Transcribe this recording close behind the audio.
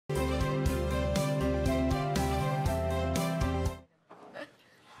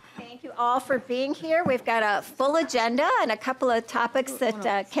you all for being here. We've got a full agenda and a couple of topics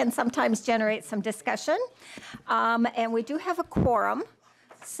that can sometimes generate some discussion. And we do have a quorum.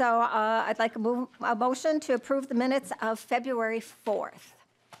 So I'd like a motion to approve the minutes of February 4th.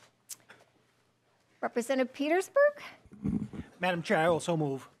 Representative Petersburg? Madam Chair, I also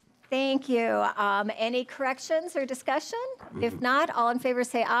move. Thank you. Any corrections or discussion? If not, all in favor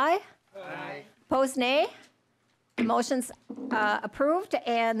say aye. Aye. Opposed, nay. The motion's approved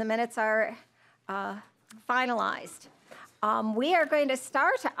and the minutes are finalized. We are going to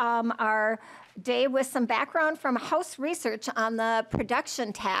start our day with some background from House research on the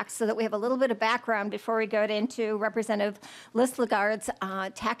production tax so that we have a little bit of background before we go into Representative Lislegard's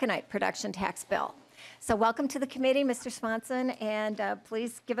Taconite production tax bill. So welcome to the committee, Mr. Swanson, and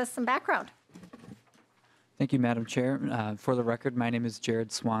please give us some background. Thank you, Madam Chair. For the record, my name is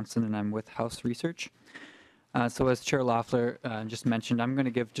Jared Swanson, and I'm with House Research. So as Chair Loeffler just mentioned, I'm going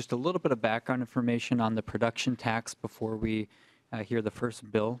to give just a little bit of background information on the production tax before we hear the first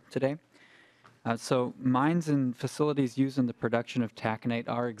bill today. So mines and facilities used in the production of taconite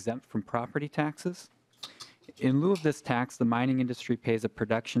are exempt from property taxes. In lieu of this tax, the mining industry pays a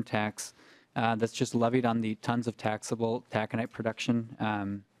production tax that's just levied on the tons of taxable taconite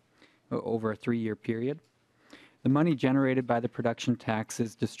production over a 3-year period. The money generated by the production tax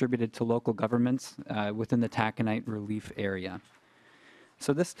is distributed to local governments within the taconite relief area.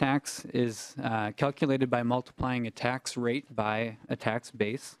 So this tax is calculated by multiplying a tax rate by a tax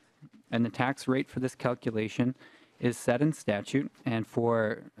base, and the tax rate for this calculation is set in statute, and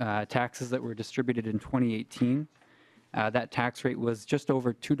for taxes that were distributed in 2018, that tax rate was just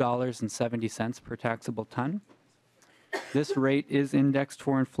over $2.70 per taxable ton. This rate is indexed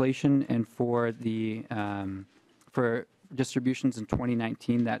for inflation, and for the for distributions in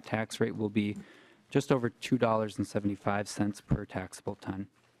 2019, that tax rate will be just over $2.75 per taxable ton.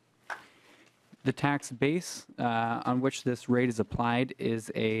 The tax base on which this rate is applied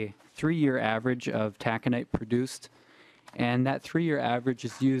is a 3-year average of taconite produced, and that 3-year average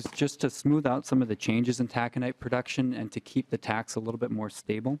is used just to smooth out some of the changes in taconite production and to keep the tax a little bit more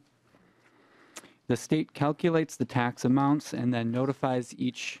stable. The state calculates the tax amounts and then notifies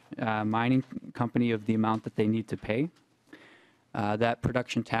each mining company of the amount that they need to pay. That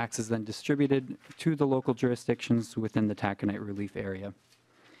production tax is then distributed to the local jurisdictions within the taconite relief area.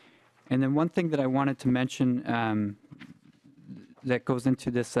 And then one thing that I wanted to mention that goes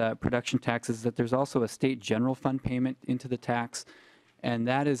into this production tax is that there's also a state general fund payment into the tax, and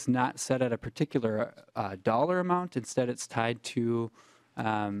that is not set at a particular dollar amount. Instead, it's tied to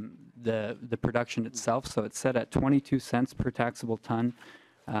the production itself, so it's set at 22 cents per taxable ton.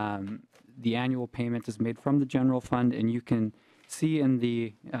 The annual payment is made from the general fund, and you can see in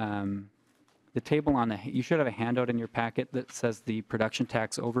the table on the, you should have a handout in your packet that says the production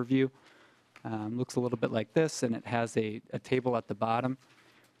tax overview. Looks a little bit like this, and it has a table at the bottom.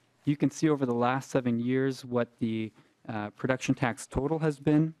 You can see over the last 7 years what the production tax total has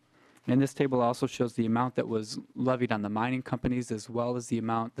been. And this table also shows the amount that was levied on the mining companies, as well as the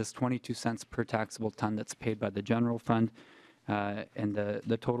amount, this 22 cents per taxable ton, that's paid by the general fund. And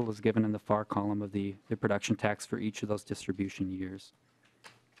the total is given in the far column of the production tax for each of those distribution years.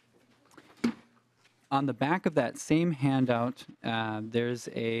 On the back of that same handout, there's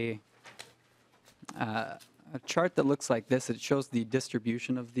a chart that looks like this. It shows the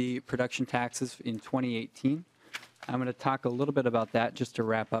distribution of the production taxes in 2018. I'm going to talk a little bit about that just to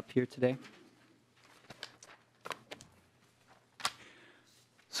wrap up here today.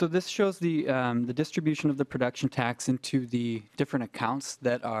 So this shows the distribution of the production tax into the different accounts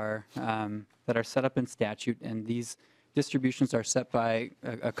that are set up in statute, and these distributions are set by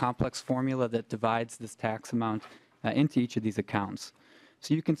a complex formula that divides this tax amount into each of these accounts.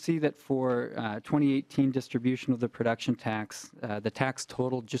 So you can see that for 2018 distribution of the production tax, the tax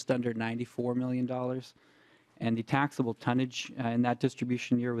totaled just under $94 million. And the taxable tonnage in that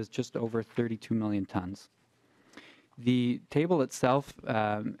distribution year was just over 32 million tons. The table itself,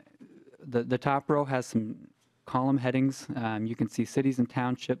 the top row has some column headings. You can see cities and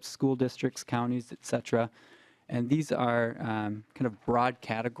townships, school districts, counties, etc. And these are kind of broad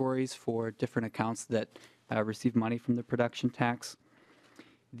categories for different accounts that receive money from the production tax.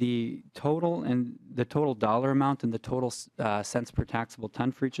 The total dollar amount and the total cents per taxable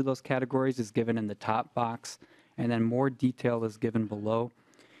ton for each of those categories is given in the top box, and then more detail is given below.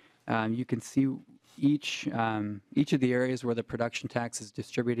 You can see each of the areas where the production tax is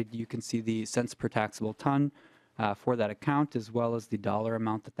distributed. You can see the cents per taxable ton for that account, as well as the dollar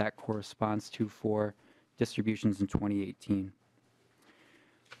amount that corresponds to for distributions in 2018.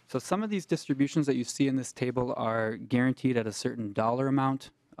 So some of these distributions that you see in this table are guaranteed at a certain dollar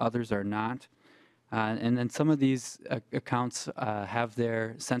amount. others are not. And then some of these accounts have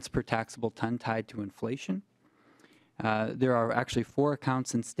their cents per taxable ton tied to inflation. There are actually 4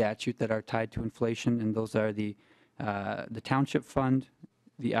 accounts in statute that are tied to inflation, and those are the Township Fund,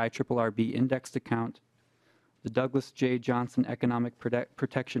 the IRRB indexed account, the Douglas J. Johnson Economic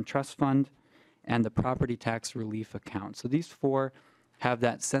Protection Trust Fund, and the Property Tax Relief Account. So these 4 have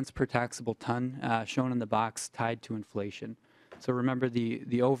that cents per taxable ton shown in the box tied to inflation. So remember,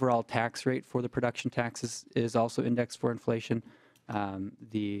 the overall tax rate for the production taxes is also indexed for inflation.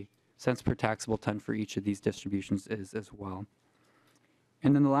 The cents per taxable ton for each of these distributions is as well.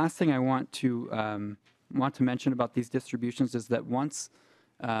 And then the last thing I want to mention about these distributions is that once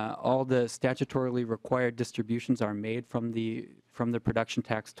all the statutorily required distributions are made from the production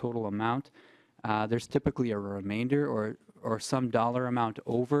tax total amount, there's typically a remainder or some dollar amount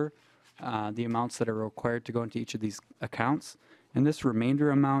over the amounts that are required to go into each of these accounts. And this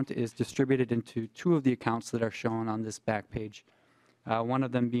remainder amount is distributed into 2 of the accounts that are shown on this back page. One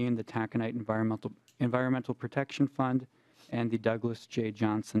of them being the Taconite Environmental Protection Fund and the Douglas J.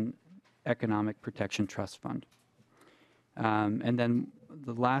 Johnson Economic Protection Trust Fund. And then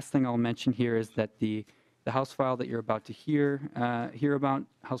the last thing I'll mention here is that the House file that you're about to hear about,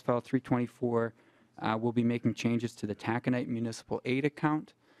 House File 324, will be making changes to the Taconite Municipal Aid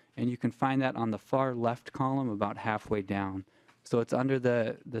account, and you can find that on the far left column about halfway down. So it's under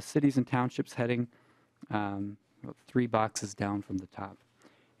the cities and townships heading, 3 boxes down from the top.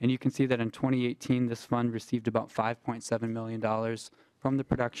 And you can see that in 2018, this fund received about $5.7 million from the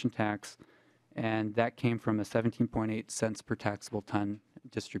production tax, and that came from a 17.8 cents per taxable ton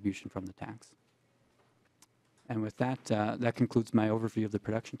distribution from the tax. And with that, that concludes my overview of the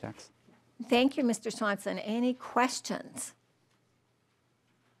production tax. Thank you, Mr. Swanson. Any questions?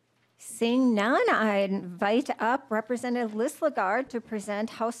 Seeing none, I invite up Representative Lislegard to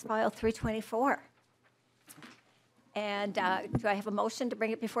present House File 324. And do I have a motion to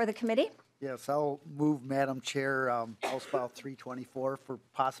bring it before the committee? Yes, I'll move, Madam Chair, House File 324 for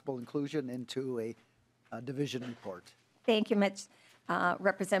possible inclusion into a division report. Thank you,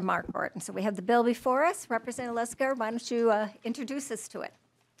 Representative Marquardt. And so we have the bill before us. Representative Lislegard, why don't you introduce us to it?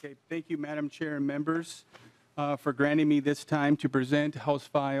 Okay, thank you, Madam Chair and members, for granting me this time to present House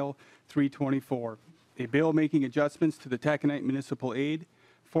File 324, a bill making adjustments to the Taconite Municipal Aid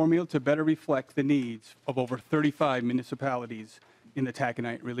formula to better reflect the needs of over 35 municipalities in the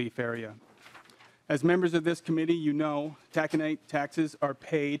Taconite relief area. As members of this committee, you know Taconite taxes are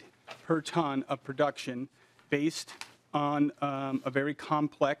paid per ton of production based on a very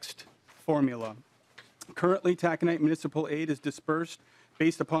complex formula. Currently, Taconite Municipal Aid is dispersed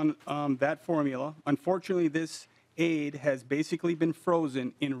based upon that formula. Unfortunately, this aid has basically been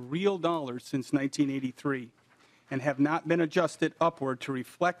frozen in real dollars since 1983 and have not been adjusted upward to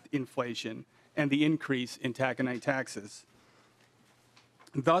reflect inflation and the increase in Taconite taxes.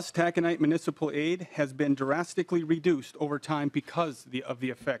 Thus, Taconite Municipal Aid has been drastically reduced over time because of the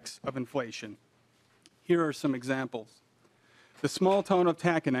effects of inflation. Here are some examples. The small town of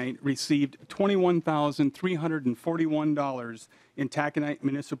Taconite received $21,341 in Taconite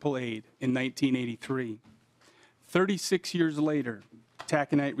Municipal Aid in 1983. 36 years later,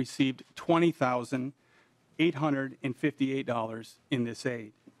 Taconite received $20,858 in this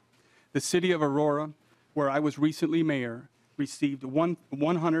aid. The city of Aurora, where I was recently mayor, received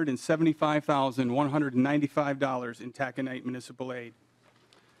 $175,195 in Taconite Municipal Aid.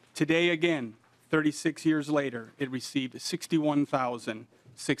 Today, again, 36 years later, it received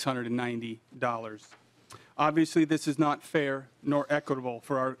 $61,690. Obviously, this is not fair nor equitable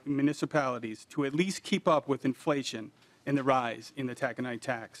for our municipalities to at least keep up with inflation and the rise in the Taconite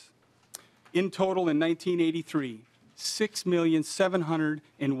tax. In total, in 1983,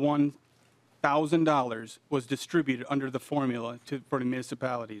 $6,701,000 was distributed under the formula for the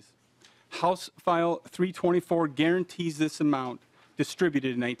municipalities. House File 324 guarantees this amount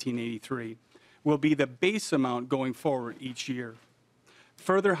distributed in 1983 will be the base amount going forward each year.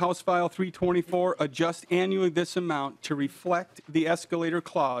 Further, House File 324 adjusts annually this amount to reflect the escalator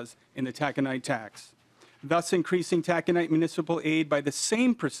clause in the Taconite tax, thus increasing Taconite municipal aid by the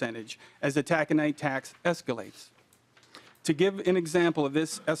same percentage as the Taconite tax escalates. To give an example of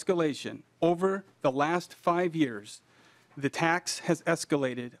this escalation, over the last 5 years, the tax has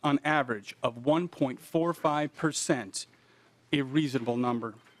escalated on average of 1.45%, a reasonable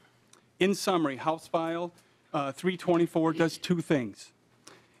number. In summary, House File 324 does 2 things.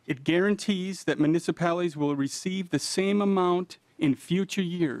 It guarantees that municipalities will receive the same amount in future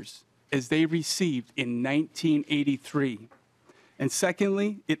years as they received in 1983. And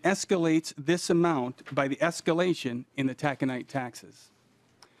secondly, it escalates this amount by the escalation in the Taconite taxes.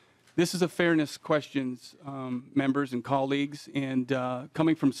 This is a fairness question, members and colleagues, and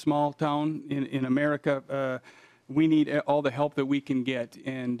coming from small town in America, we need all the help that we can get.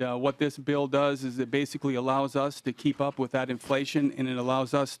 And what this bill does is it basically allows us to keep up with that inflation, and it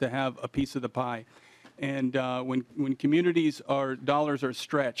allows us to have a piece of the pie. And when communities dollars are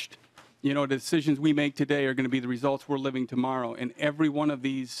stretched, you know, the decisions we make today are going to be the results we're living tomorrow. And every one of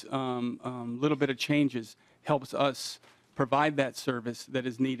these little bit of changes helps us provide that service that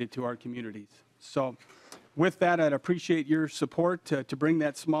is needed to our communities. So with that, I'd appreciate your support to bring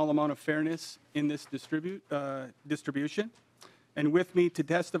that small amount of fairness in this distribution. And with me to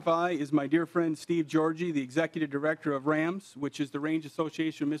testify is my dear friend Steve Georgie, the Executive Director of RAMS, which is the Range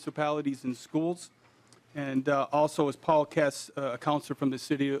Association of Municipalities and Schools, and also is Paul Kess, a counselor from the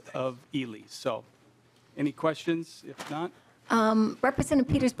city of Ely. So any questions? If not.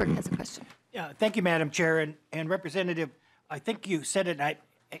 Representative Petersburg has a question. Yeah, thank you, Madam Chair. And Representative, I think you said it,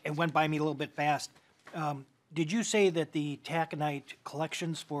 it went by me a little bit fast. Did you say that the taconite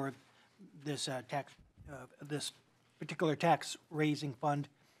collections for this this particular tax raising fund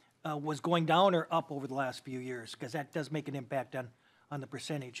was going down or up over the last few years? Because that does make an impact on the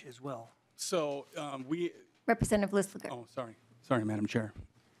percentage as well. So Representative Lislegard. Oh, sorry, Madam Chair.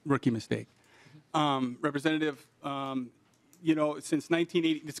 Rookie mistake. Representative, you know, since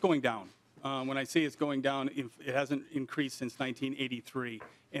 1980, it's going down. When I say it's going down, it hasn't increased since 1983.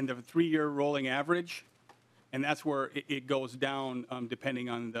 And the 3-year rolling average, and that's where it goes down depending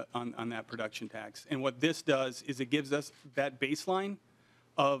on that production tax. And what this does is it gives us that baseline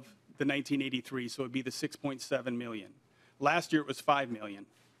of the 1983, so it'd be the 6.7 million. Last year it was 5 million.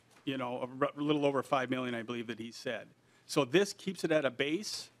 You know, a little over 5 million, I believe that he said. So this keeps it at a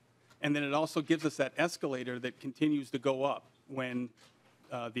base, and then it also gives us that escalator that continues to go up when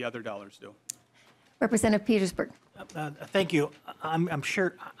the other dollars do. Representative Petersburg. Thank you. I'm not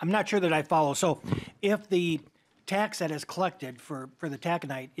sure that I follow. So if the tax that is collected for the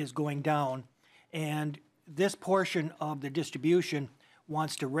taconite is going down, and this portion of the distribution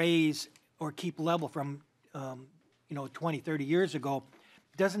wants to raise or keep level from, 20, 30 years ago,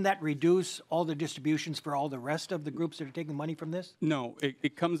 doesn't that reduce all the distributions for all the rest of the groups that are taking money from this? No,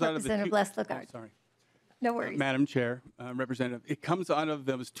 it comes out of the Representative Lislegard. sorry. No worries. Madam Chair, Representative, it comes out of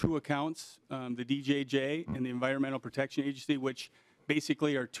those two accounts, the DJJ and the Environmental Protection Agency, which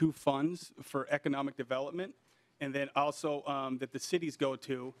basically are two funds for economic development, and then also that the cities go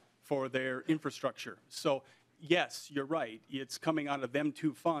to for their infrastructure. So yes, you're right. It's coming out of them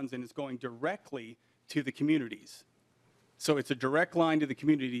two funds, and it's going directly to the communities. So it's a direct line to the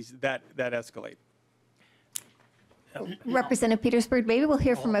communities that escalate. Representative Petersburg, maybe we'll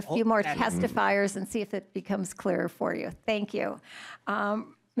hear from a few more testifiers and see if it becomes clearer for you. Thank you.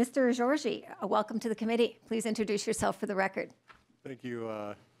 Mr. Georgie, welcome to the committee. Please introduce yourself for the record. Thank you,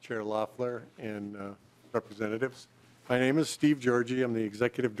 Chair Loeffler and representatives. My name is Steve Georgie. I'm the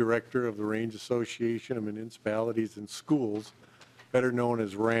Executive Director of the Range Association of Municipalities and Schools, better known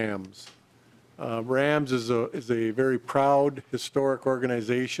as RAMS. RAMS is a very proud historic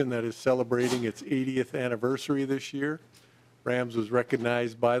organization that is celebrating its 80th anniversary this year. RAMS was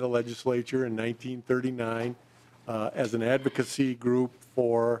recognized by the legislature in 1939 as an advocacy group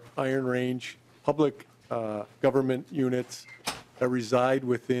for Iron Range public government units that reside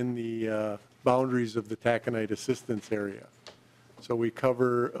within the boundaries of the Taconite assistance area. So we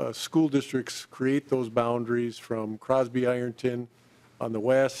cover school districts, create those boundaries from Crosby Ironton on the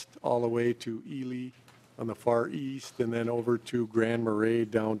west, all the way to Ely on the far east, and then over to Grand Marais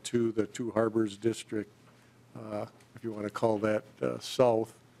down to the Two Harbors District, if you want to call that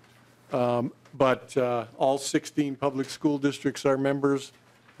south. But all 16 public school districts are members.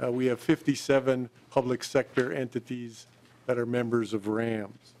 We have 57 public sector entities that are members of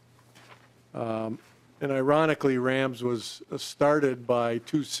RAMS. And ironically, RAMS was started by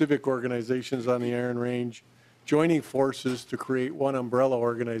two civic organizations on the Iron Range joining forces to create one umbrella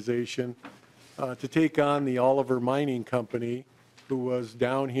organization to take on the Oliver Mining Company, who was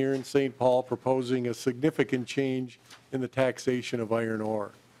down here in St. Paul proposing a significant change in the taxation of iron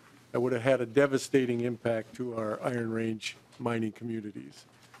ore that would have had a devastating impact to our Iron Range mining communities.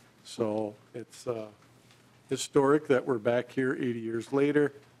 So it's historic that we're back here 80 years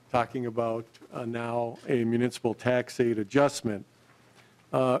later talking about now a municipal tax aid adjustment.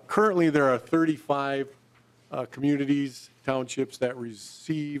 Currently, there are 35 communities, townships that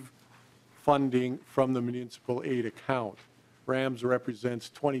receive funding from the municipal aid account. RAMS represents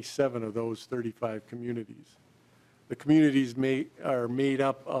 27 of those 35 communities. The communities are made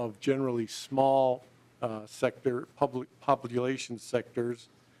up of generally small sector, public population sectors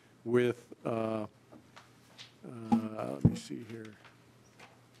with, let me see here,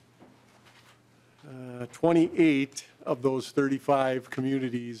 28 of those 35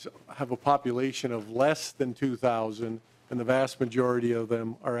 communities have a population of less than 2,000, and the vast majority of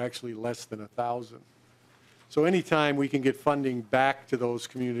them are actually less than 1,000. So anytime we can get funding back to those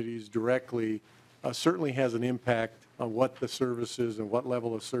communities directly certainly has an impact on what the services and what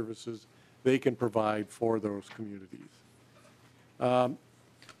level of services they can provide for those communities.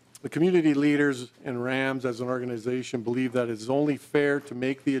 The community leaders and RAMS as an organization believe that it's only fair to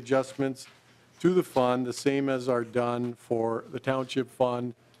make the adjustments to the fund the same as are done for the township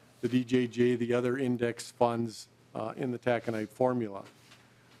fund, the DJJ, the other index funds in the Taconite formula.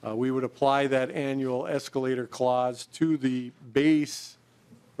 We would apply that annual escalator clause to the base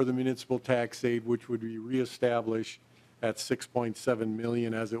for the municipal tax aid, which would be reestablished at $6.7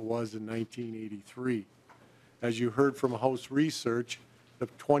 million as it was in 1983. As you heard from House Research, the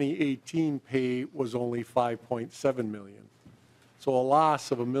 2018 pay was only $5.7 million. So a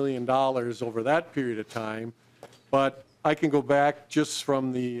loss of $1 million over that period of time. But I can go back just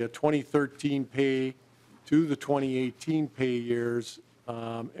from the 2013 pay to the 2018 pay years,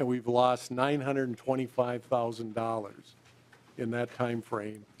 and we've lost $925,000 in that time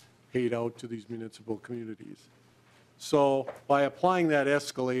frame paid out to these municipal communities. So by applying that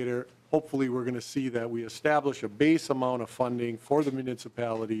escalator, hopefully we're going to see that we establish a base amount of funding for the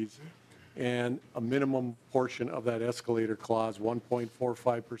municipalities, and a minimum portion of that escalator clause,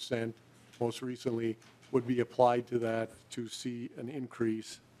 1.45%, most recently, would be applied to that to see an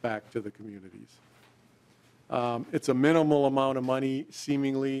increase back to the communities. It's a minimal amount of money,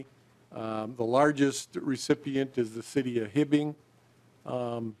 seemingly. The largest recipient is the city of Hibbing.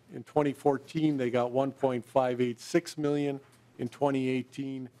 In 2014, they got $1.586 million. In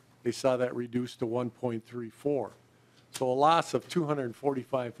 2018, they saw that reduced to $1.34. So a loss of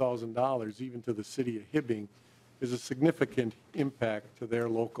 $245,000 even to the city of Hibbing is a significant impact to their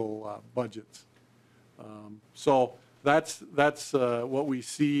local budgets. So that's what we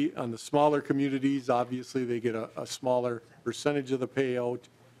see on the smaller communities. Obviously, they get a smaller percentage of the payout,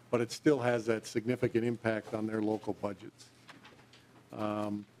 but it still has that significant impact on their local budgets.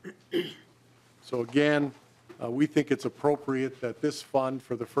 So again, we think it's appropriate that this fund,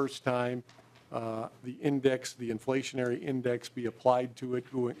 for the first time, the index, the inflationary index, be applied to it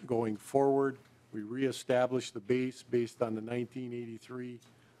going forward. We reestablish the base based on the 1983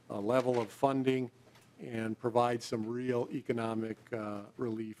 level of funding and provide some real economic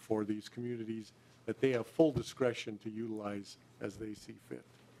relief for these communities that they have full discretion to utilize as they see fit.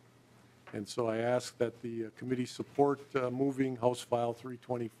 And so I ask that the committee support moving House File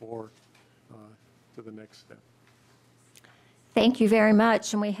 324 to the next step. Thank you very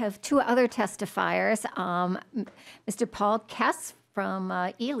much. And we have two other testifiers. Mr. Paul Kess from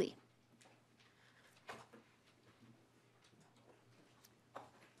Ely.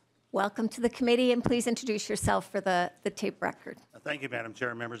 Welcome to the committee, and please introduce yourself for the tape record. Thank you, Madam Chair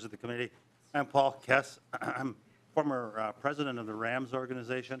and members of the committee. I'm Paul Kess. I'm former president of the RAMS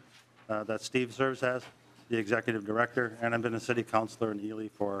organization that Steve serves as, the executive director, and I've been a city councilor in Ely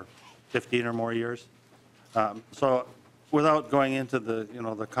for 15 or more years. So without going into the,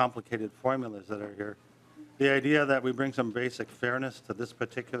 the complicated formulas that are here, the idea that we bring some basic fairness to this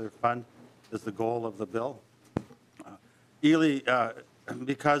particular fund is the goal of the bill. Ely,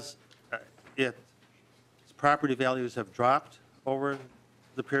 because its property values have dropped over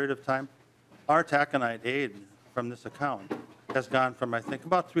the period of time, our taconite aid from this account has gone from, I think,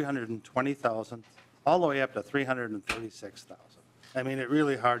 about $320,000 all the way up to $336,000. I mean, it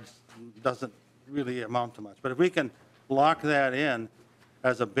really doesn't really amount to much. But if we can lock that in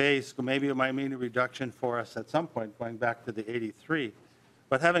as a base, maybe it might mean a reduction for us at some point, going back to the 83.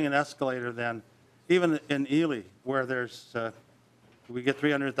 But having an escalator then, even in Ely, where there's, we get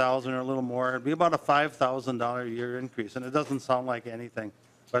 300,000 or a little more, it'd be about a $5,000 a year increase. And it doesn't sound like anything.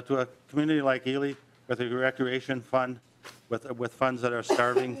 But to a community like Ely, with a recreation fund, with funds that are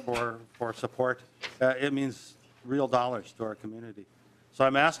starving for support, it means real dollars to our community. So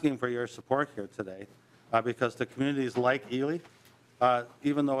I'm asking for your support here today, because the communities like Ely,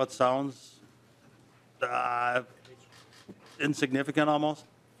 even though it sounds insignificant almost,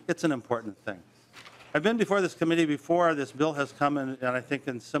 it's an important thing. I've been before this committee before. This bill has come in, and I think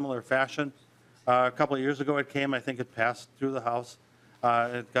in similar fashion. A couple of years ago it came. I think it passed through the House.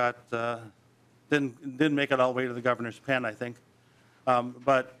 It got didn't make it all the way to the governor's pen, I think.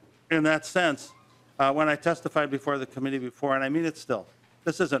 But in that sense, when I testified before the committee before, and I mean it still,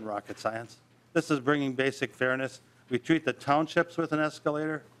 this isn't rocket science. This is bringing basic fairness. We treat the townships with an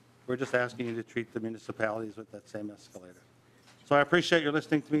escalator. We're just asking you to treat the municipalities with that same escalator. So I appreciate your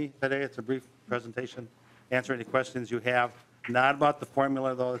listening to me today. It's a brief presentation. Answer any questions you have. Not about the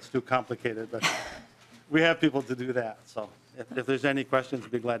formula, though, it's too complicated, but we have people to do that. So if there's any questions,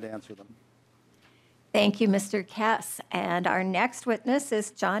 I'd be glad to answer them. Thank you, Mr. Kess. And our next witness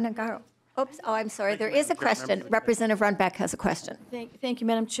is John Agaro. Oops, oh, I'm sorry, there is a question. Representative Runbeck has a question. Thank you,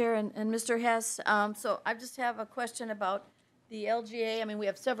 Madam Chair, and Mr. Hess. So I just have a question about the LGA. I mean, we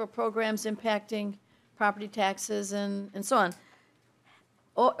have several programs impacting property taxes and so on.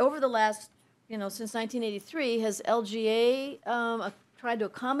 Over the last, since 1983, has LGA tried to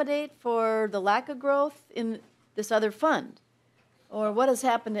accommodate for the lack of growth in this other fund? Or what has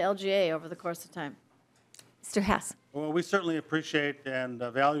happened to LGA over the course of time? Mr. Hess. Well, we certainly appreciate and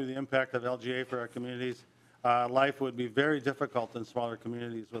value the impact of LGA for our communities. Life would be very difficult in smaller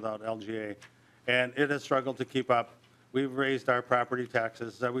communities without LGA, and it has struggled to keep up. We've raised our property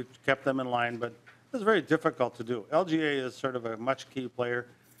taxes. We've kept them in line, but it's very difficult to do. LGA is sort of a much key player.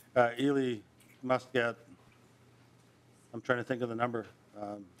 Ely must get, I'm trying to think of the number.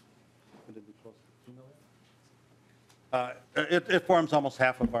 Could it be close to 2 million? It forms almost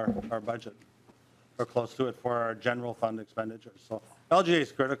half of our budget, or close to it, for our general fund expenditures. So LGA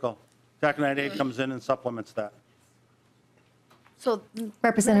is critical. Taconite aid comes in and supplements that. So,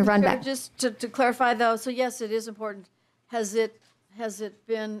 Representative Madam Chair, Runbeck. just to clarify, though, so yes, it is important. Has it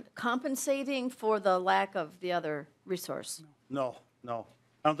been compensating for the lack of the other resource? No. I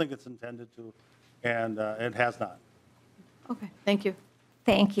don't think it's intended to, and it has not. Okay, thank you.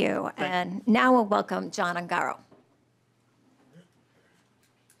 Thank you. And now we'll welcome John Ungaro.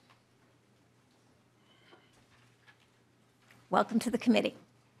 Welcome to the committee.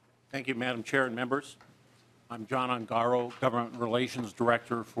 Thank you, Madam Chair and members. I'm John Ungaro, Government Relations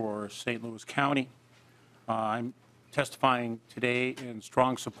Director for St. Louis County. I'm testifying today in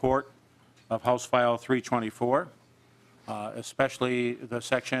strong support of House File 324, especially the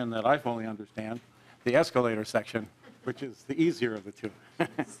section that I fully understand, the escalator section, which is the easier of the two.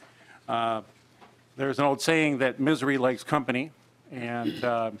 There's an old saying that misery likes company,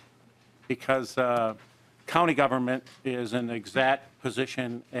 and because county government is in the exact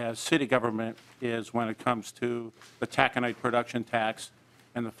position as city government is when it comes to the taconite production tax,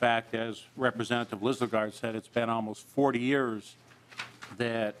 and the fact, as Representative Lislegard said, it's been almost 40 years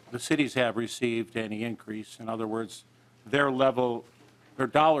that the cities have received any increase. In other words, their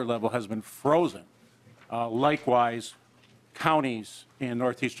dollar level has been frozen. Likewise, counties in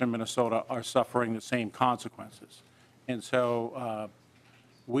northeastern Minnesota are suffering the same consequences. And so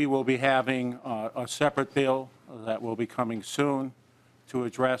we will be having a separate bill that will be coming soon to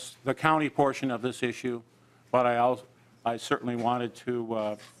address the county portion of this issue, but I certainly wanted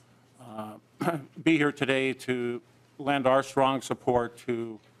to be here today to lend our strong support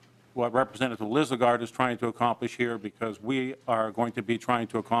to what Representative Lislegard is trying to accomplish here, because we are going to be trying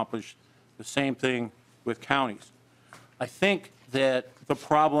to accomplish the same thing with counties. I think that the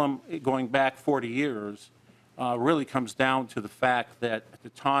problem going back 40 years really comes down to the fact that at the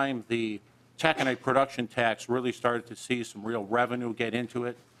time the taconite production tax really started to see some real revenue get into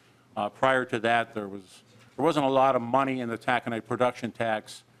it. Prior to that, there wasn't a lot of money in the taconite production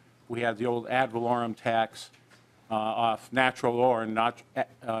tax. We had the old ad valorem tax off natural ore, and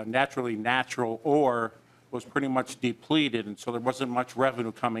naturally natural ore was pretty much depleted, and so there wasn't much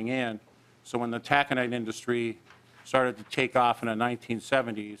revenue coming in. So when the taconite industry started to take off in the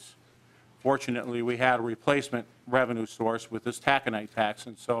 1970s, fortunately, we had a replacement revenue source with this taconite tax,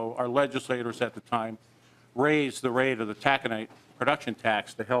 and so our legislators at the time raised the rate of the taconite production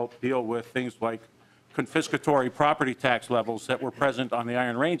tax to help deal with things like confiscatory property tax levels that were present on the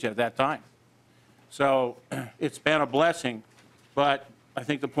Iron Range at that time. So it's been a blessing, but I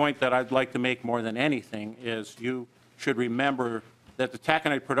think the point that I'd like to make more than anything is you should remember that the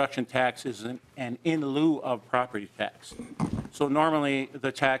taconite production tax is an in lieu of property tax. So normally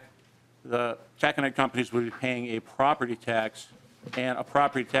the taconite companies would be paying a property tax, and a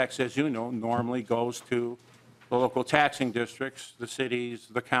property tax, as you know, normally goes to the local taxing districts, the cities,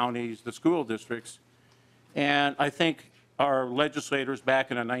 the counties, the school districts. And I think our legislators back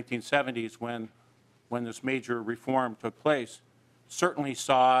in the 1970s, when this major reform took place, certainly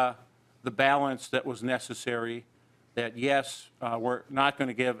saw the balance that was necessary, that yes, we're not going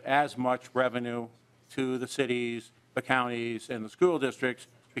to give as much revenue to the cities, the counties, and the school districts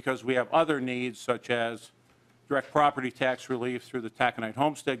because we have other needs such as direct property tax relief through the taconite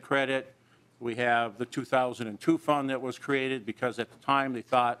homestead credit. We have the 2002 fund that was created because at the time they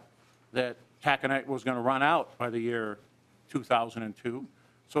thought that taconite was going to run out by the year 2002.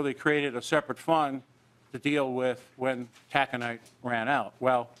 So they created a separate fund to deal with when taconite ran out.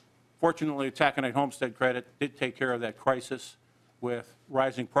 Well, fortunately, the taconite homestead credit did take care of that crisis with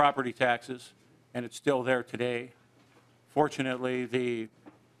rising property taxes, and it's still there today. Fortunately, the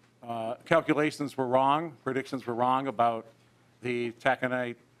calculations were wrong, predictions were wrong about the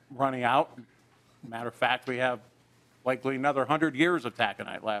taconite running out. Matter of fact, we have likely another 100 years of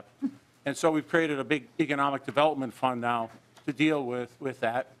taconite left. And so we've created a big economic development fund now to deal with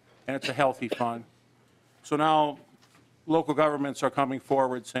that, and it's a healthy fund. So now local governments are coming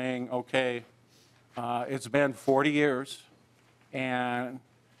forward saying, okay, it's been 40 years, and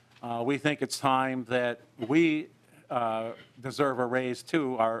we think it's time that we deserve a raise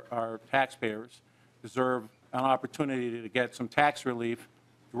too. Our taxpayers deserve an opportunity to get some tax relief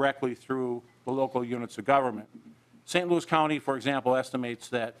directly through the local units of government. St. Louis County, for example, estimates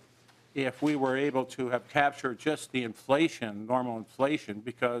that if we were able to have captured just the inflation, normal inflation,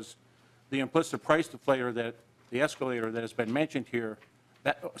 because the implicit price deflator, that the escalator that has been mentioned here,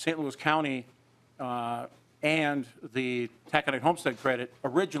 that St. Louis County and the taconite homestead credit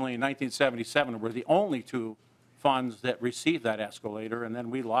originally in 1977 were the only two funds that received that escalator, and then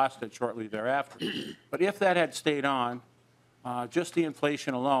we lost it shortly thereafter. But if that had stayed on, just the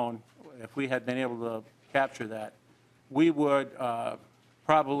inflation alone, if we had been able to capture that, we would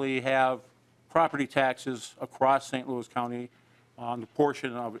probably have property taxes across St. Louis County on the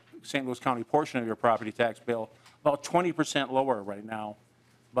portion of St. Louis County portion of your property tax bill about 20% lower right now.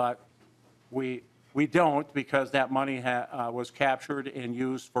 But we don't, because that money was captured and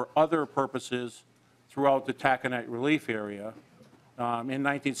used for other purposes throughout the taconite relief area. In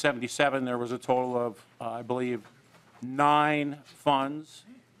 1977, there was a total of, I believe, 9 funds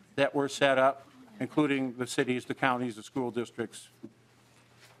that were set up, including the cities, the counties, the school districts.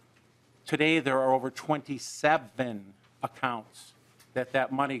 Today, there are over 27 accounts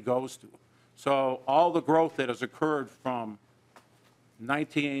that money goes to. So all the growth that has occurred from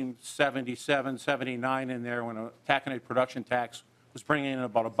 1977, 79 in there, when a taconite production tax was bringing in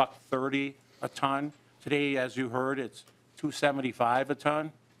about $1.30 a ton. Today, as you heard, it's $2.75 a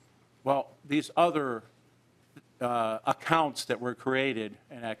ton. Well, these other accounts that were created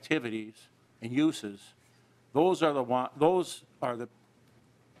and activities and uses, those are the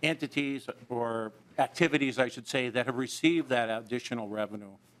entities or activities, I should say, that have received that additional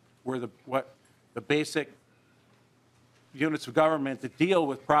revenue, where the basic units of government that deal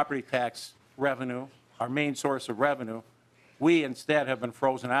with property tax revenue, our main source of revenue, we instead have been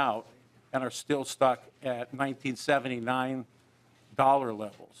frozen out and are still stuck at 1979 dollar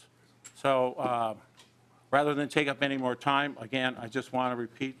levels. So rather than take up any more time, again, I just want to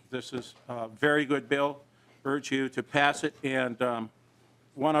repeat, this is a very good bill. Urge you to pass it. And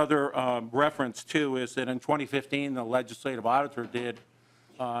one other reference, too, is that in 2015, the legislative auditor did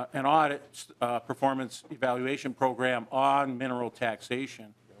an audit performance evaluation program on mineral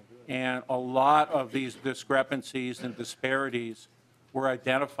taxation. And a lot of these discrepancies and disparities were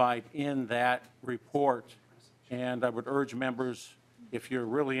identified in that report. And I would urge members, if you're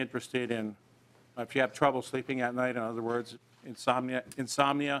really interested in, if you have trouble sleeping at night, in other words, insomnia,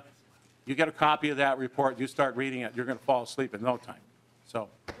 you get a copy of that report, you start reading it, you're going to fall asleep in no time. So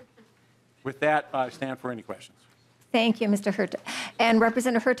with that, I stand for any questions. Thank you, Mr. Hurt. And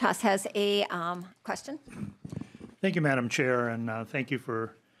Representative Hurtas has a question. Thank you, Madam Chair, and thank you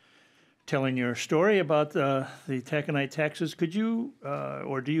for telling your story about the taconite taxes. Could you,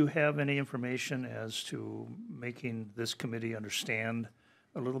 or do you have any information as to making this committee understand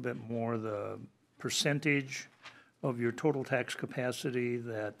a little bit more the percentage of your total tax capacity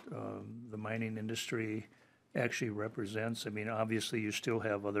that the mining industry actually represents? I mean, obviously, you still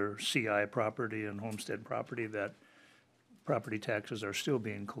have other CI property and homestead property that property taxes are still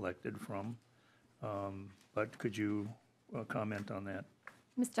being collected from. But could you comment on that?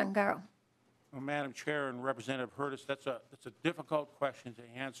 Mr. Ungaro. Well, Madam Chair and Representative Hurtas, that's a difficult question to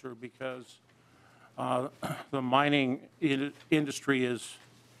answer because the mining industry is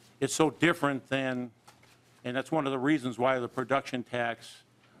so different than, and that's one of the reasons why the production tax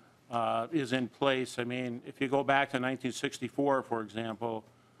is in place. I mean, if you go back to 1964, for example,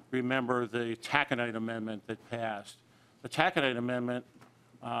 remember the Taconite Amendment that passed. The Taconite Amendment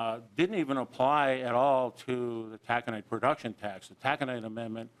didn't even apply at all to the taconite production tax. The Taconite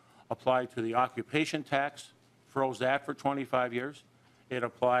Amendment applied to the occupation tax, froze that for 25 years. It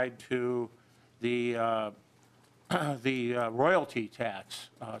applied to the royalty tax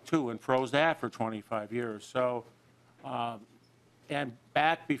too, and froze that for 25 years. So, and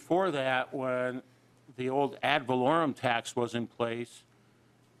back before that, when the old ad valorem tax was in place,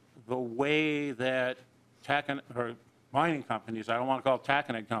 the way that mining companies, I don't want to call it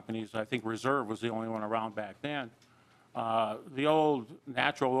taconite companies, I think Reserve was the only one around back then, the old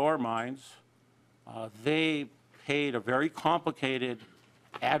natural ore mines, they paid a very complicated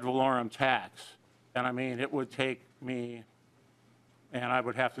ad valorem tax And I mean, it would take me, and I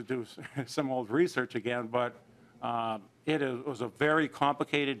would have to do some old research again, but it was a very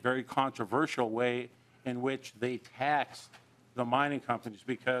complicated, very controversial way in which they taxed the mining companies,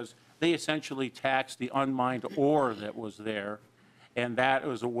 because they essentially taxed the unmined ore that was there, and that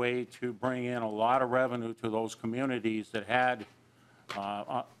was a way to bring in a lot of revenue to those communities that had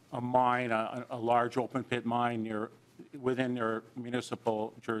a mine, a large open pit mine within their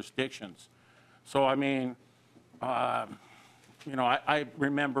municipal jurisdictions. So I mean, you know, I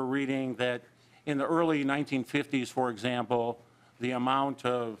remember reading that in the early 1950s, for example, the amount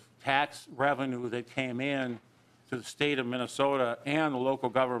of tax revenue that came in to the state of Minnesota and the local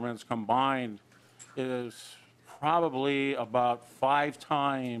governments combined is probably about 5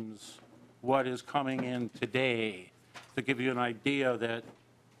 times what is coming in today. To give you an idea that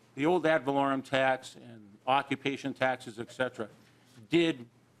the old ad valorem tax and occupation taxes, et cetera, did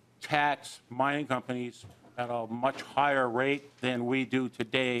tax mining companies at a much higher rate than we do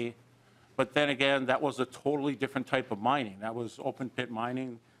today. But then again, that was a totally different type of mining. That was open pit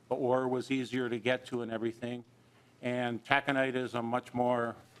mining. The ore was easier to get to and everything. And taconite is a much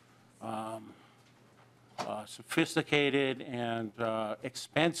more sophisticated and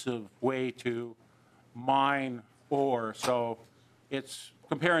expensive way to mine ore. So it's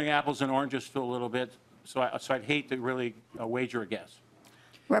comparing apples and oranges to a little bit. So I'd hate to really wager a guess.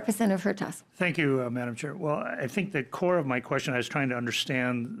 Representative Hertaus. Thank you, Madam Chair. Well, I think the core of my question, I was trying to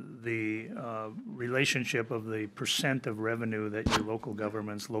understand the relationship of the percent of revenue that your local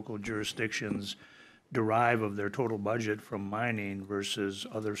governments, local jurisdictions derive of their total budget from mining versus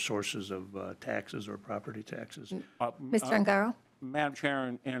other sources of taxes or property taxes. Mr. Ungaro? Madam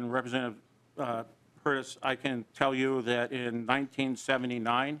Chair and Representative Curtis, I can tell you that in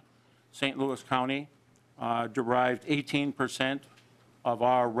 1979, St. Louis County derived 18% of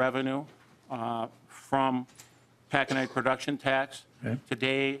our revenue from taconite production tax. Okay.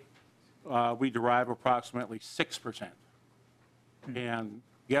 Today, we derive approximately 6%. And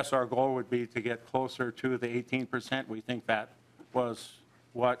yes, our goal would be to get closer to the 18%. We think that was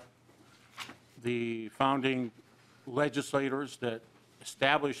what the founding legislators that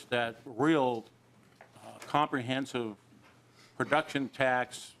established that real comprehensive production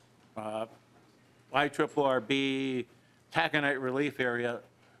tax, IRRB, taconite relief area,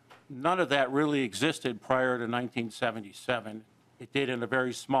 none of that really existed prior to 1977. It did in a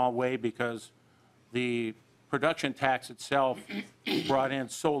very small way because the production tax itself brought in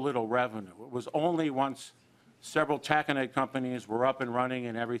so little revenue. It was only once several taconite companies were up and running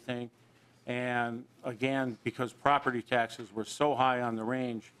and everything, and again, because property taxes were so high on the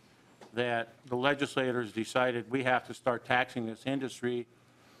range, that the legislators decided we have to start taxing this industry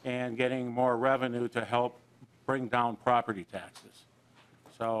and getting more revenue to help bring down property taxes.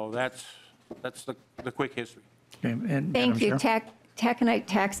 So that's the quick history. Okay, and Thank Madam you. Chair? Taconite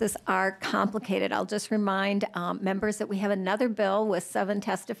taxes are complicated. I'll just remind members that we have another bill with 7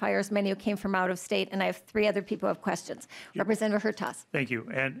 testifiers, many who came from out of state, and I have 3 other people who have questions. Representative Hertaus. Thank you.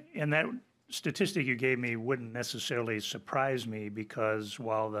 And that statistic you gave me wouldn't necessarily surprise me, because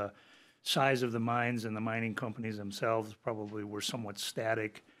while the size of the mines and the mining companies themselves probably were somewhat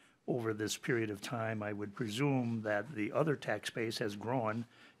static over this period of time, I would presume that the other tax base has grown.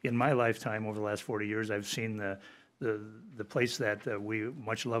 In my lifetime, over the last 40 years, I've seen the place that we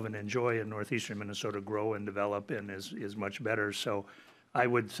much love and enjoy in northeastern Minnesota grow and develop and is much better. So I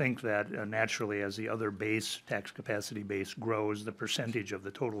would think that naturally, as the other base, tax capacity base grows, the percentage of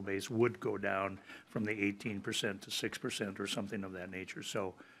the total base would go down from the 18% to 6% or something of that nature.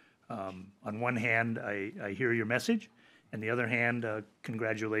 So on one hand, I hear your message. On the other hand,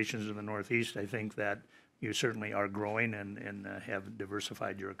 congratulations to the Northeast. I think that you certainly are growing and have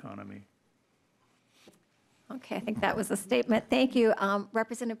diversified your economy. Okay, I think that was a statement. Thank you.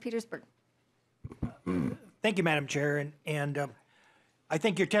 Representative Petersburg. Thank you, Madam Chair. And I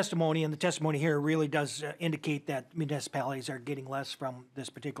think your testimony and the testimony here really does indicate that municipalities are getting less from this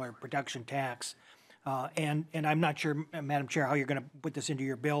particular production tax. And I'm not sure, Madam Chair, how you're going to put this into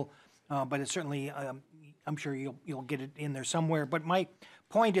your bill, but it's certainly, I'm sure you'll get it in there somewhere. But my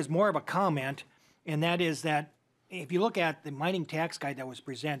point is more of a comment, and that is that if you look at the mining tax guide that was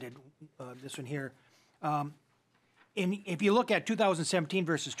presented, this one here, if you look at 2017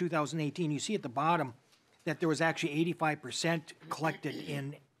 versus 2018, you see at the bottom that there was actually 85% collected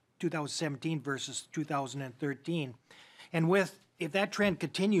in 2017 versus 2013. And if that trend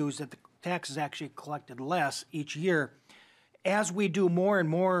continues, that the tax is actually collected less each year, as we do more and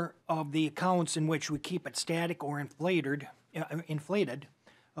more of the accounts in which we keep it static or inflated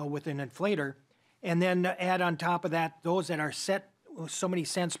with an inflator, and then add on top of that those that are set so many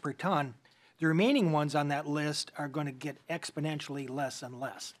cents per ton, The remaining ones on that list are going to get exponentially less and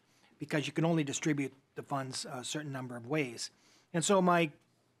less because you can only distribute the funds a certain number of ways. And so my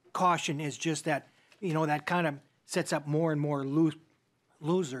caution is just that, that kind of sets up more and more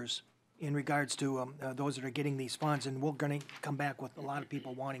losers in regards to those that are getting these funds, and we're going to come back with a lot of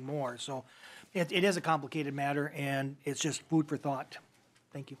people wanting more. So it is a complicated matter, and it's just food for thought.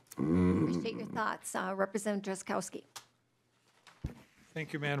 Thank you. Appreciate your thoughts. Representative Drazkowski.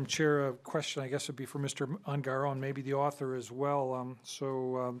 Thank you, Madam Chair. A question, I guess, would be for Mr. Ungaro and maybe the author as well.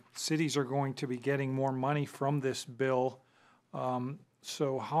 Cities are going to be getting more money from this bill.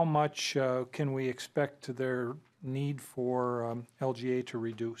 So how much can we expect their need for LGA to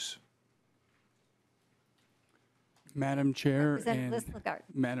reduce? Madam Chair Representative and Lislegard.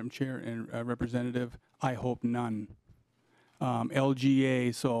 Madam Chair and Representative, I hope none.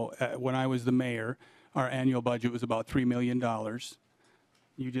 LGA, so when I was the mayor, our annual budget was about $3 million.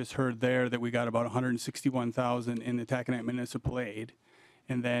 You just heard there that we got about $161,000 in the Taconite municipal aid.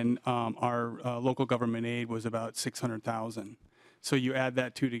 And then our local government aid was about $600,000. So you add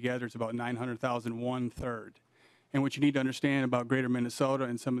that two together, it's about $900,000, 1/3. And what you need to understand about greater Minnesota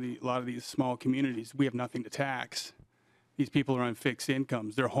and a lot of these small communities, we have nothing to tax. These people are on fixed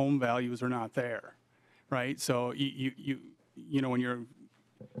incomes. Their home values are not there, right? So when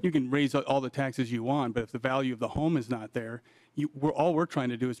you can raise all the taxes you want, but if the value of the home is not there, all we're trying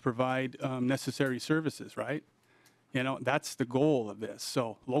to do is provide necessary services, right? That's the goal of this.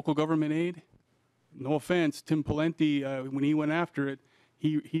 So local government aid, no offense, Tim Pawlenty, when he went after it,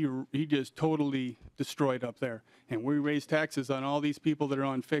 he just totally destroyed up there. And we raise taxes on all these people that are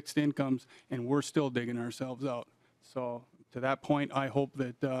on fixed incomes, and we're still digging ourselves out. So to that point, I hope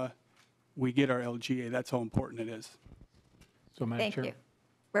that we get our LGA. That's how important it is. So, Madam Thank Chair. you.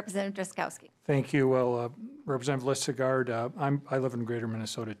 Representative Drazkowski. Thank you. Well, Representative Lislegard, I live in greater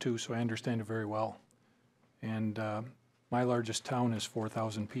Minnesota too, so I understand it very well. And my largest town is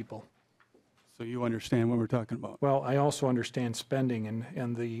 4,000 people. So you understand what we're talking about. Well, I also understand spending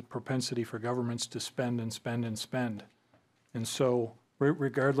and the propensity for governments to spend and spend and spend. And so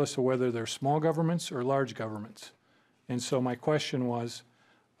regardless of whether they're small governments or large governments. And so my question was,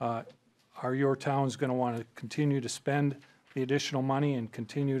 are your towns going to want to continue to spend the additional money and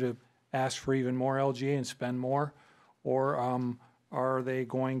continue to ask for even more LGA and spend more? Or are they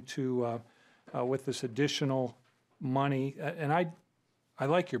going to, with this additional money, and I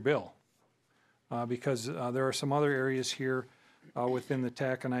like your bill, because there are some other areas here within the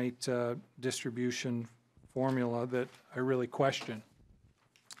Taconite distribution formula that I really question.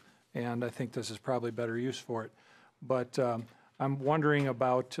 And I think this is probably better use for it. But I'm wondering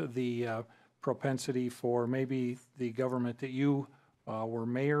about the propensity for maybe the government that you were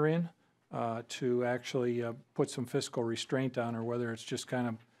mayor in to actually put some fiscal restraint on, or whether it's just kind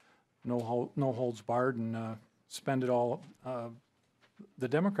of no holds barred and spend it all. The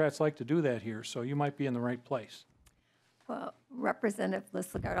Democrats like to do that here, so you might be in the right place. Well, Representative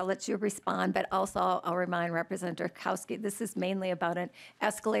Lislegard, I'll let you respond, but also I'll remind Representative Drazkowski, this is mainly about an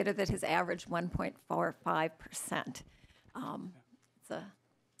escalator that has averaged 1.45%.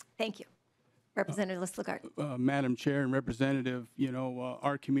 Thank you. Representative Lislegard. Madam Chair and Representative,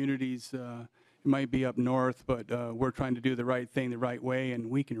 our communities, it might be up north, but we're trying to do the right thing the right way, and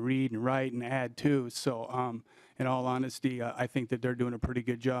we can read and write and add too. So in all honesty, I think that they're doing a pretty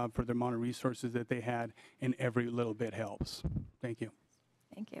good job for the amount of resources that they had, and every little bit helps. Thank you.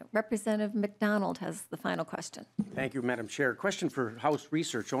 Thank you. Representative McDonald has the final question. Thank you, Madam Chair. Question for House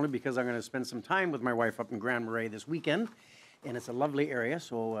Research, only because I'm going to spend some time with my wife up in Grand Marais this weekend, and it's a lovely area,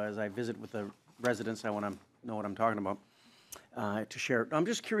 so as I visit with the residents, I want to know what I'm talking about to share. I'm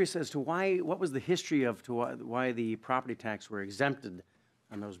just curious as to what was the history of why the property tax were exempted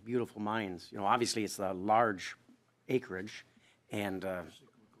on those beautiful mines. Obviously it's the large acreage, and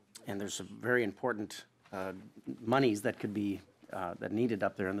there's some very important monies that could be that needed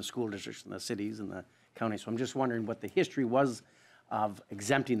up there in the school districts and the cities and the counties. So I'm just wondering what the history was of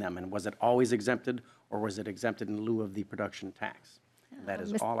exempting them, and was it always exempted, or was it exempted in lieu of the production tax? And that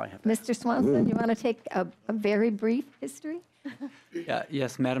is all I have. Mr. Swanson, you want to take a very brief history?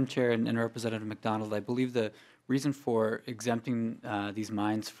 Yes, Madam Chair and Representative McDonald, I believe the reason for exempting these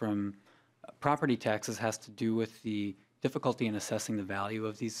mines from property taxes has to do with the difficulty in assessing the value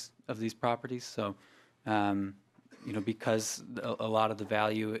of these properties. So, because a lot of the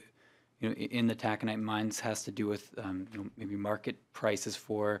value, in the taconite mines has to do with maybe market prices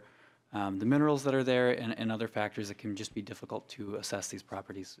for the minerals that are there and other factors that can just be difficult to assess these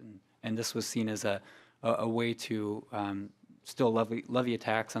properties. And this was seen as a way to still levy a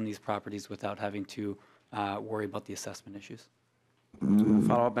tax on these properties without having to worry about the assessment issues.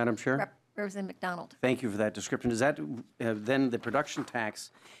 Follow up, Madam Chair? Representative McDonald. Thank you for that description. Is that then the production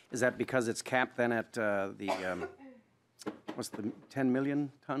tax, is that because it's capped then at what's the 10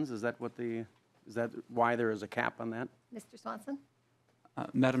 million tons? Is that why there is a cap on that? Mr. Swanson?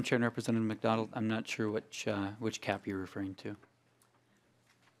 Madam Chair and Representative McDonald, I'm not sure which cap you're referring to.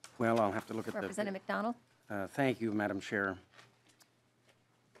 Well, I'll have to look at Representative McDonald? Thank you, Madam Chair.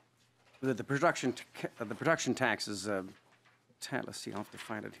 The production tax is, let's see, I'll have to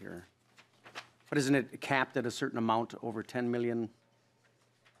find it here. But isn't it capped at a certain amount over 10 million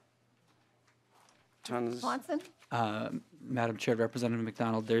tons? Swanson? Madam Chair, Representative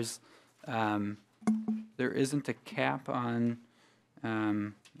McDonald, there isn't a cap on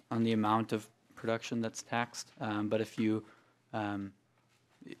the amount of production that's taxed, but if you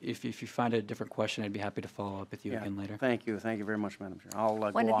find a different question, I'd be happy to follow up with you again later. Thank you very much, Madam Chair. I'll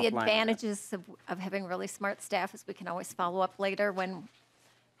go One of the offline with that. advantages of having really smart staff is we can always follow up later when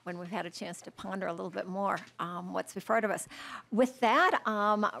we've had a chance to ponder a little bit more what's before us. With that,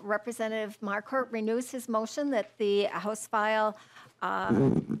 Representative Marquardt renews his motion that the House File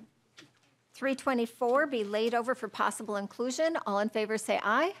 324 be laid over for possible inclusion. All in favor say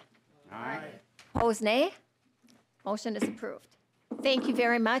aye. Aye. Opposed, nay. Motion is approved. Thank you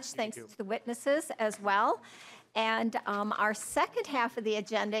very much. Thanks to the witnesses as well. And our second half of the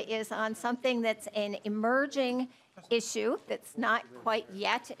agenda is on something that's an emerging issue that's not quite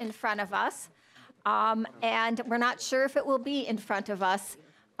yet in front of us. And we're not sure if it will be in front of us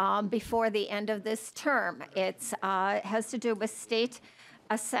before the end of this term. It has to do with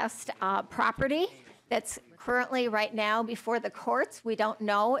state-assessed property that's currently right now before the courts. We don't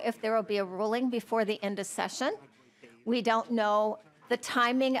know if there will be a ruling before the end of session. We don't know the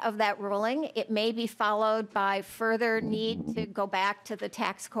timing of that ruling. It may be followed by further need to go back to the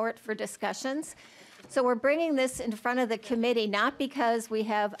tax court for discussions. So we're bringing this in front of the committee, not because we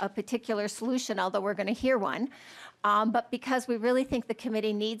have a particular solution, although we're going to hear one, but because we really think the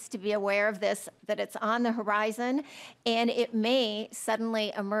committee needs to be aware of this, that it's on the horizon, and it may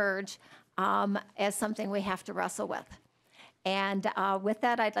suddenly emerge as something we have to wrestle with. And with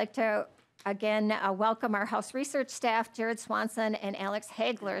that, I'd like to again welcome our House Research staff, Jared Swanson and Alex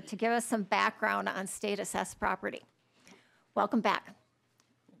Hagler, to give us some background on state-assessed property. Welcome back.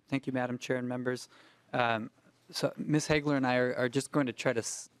 Thank you, Madam Chair and members. So Ms. Hagler and I are just going to try to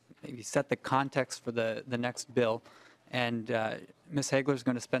maybe set the context for the next bill. And Ms. Hagler is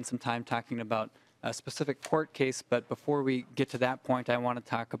going to spend some time talking about a specific court case. But before we get to that point, I want to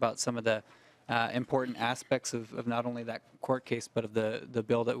talk about some of the important aspects of not only that court case, but of the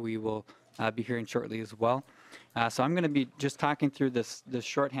bill that we will be hearing shortly as well. So I'm going to be just talking through this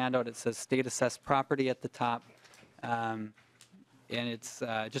short handout. It says state assessed property at the top. And it's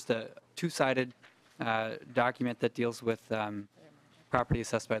just a two-sided document that deals with property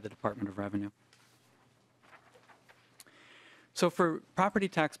assessed by the Department of Revenue. So for property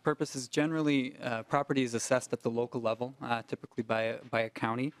tax purposes, generally property is assessed at the local level, typically by a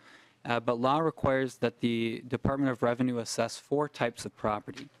county. But law requires that the Department of Revenue assess 4 types of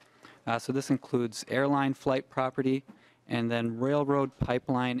property. So this includes airline flight property, and then railroad,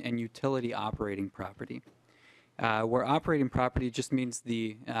 pipeline, and utility operating property. Where operating property just means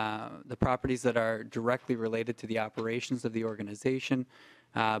the properties that are directly related to the operations of the organization.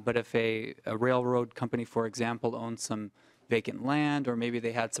 But if a railroad company, for example, owns some vacant land, or maybe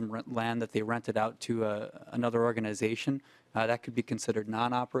they had some land that they rented out to another organization, that could be considered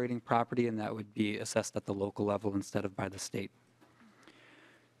non-operating property, and that would be assessed at the local level instead of by the state.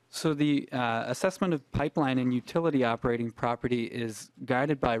 So the assessment of pipeline and utility operating property is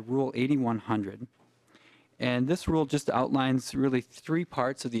guided by Rule 8100. And this rule just outlines really 3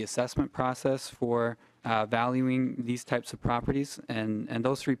 parts of the assessment process for valuing these types of properties. And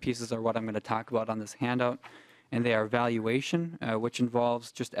those 3 pieces are what I'm going to talk about on this handout. And they are valuation, which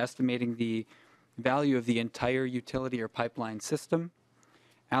involves just estimating the value of the entire utility or pipeline system.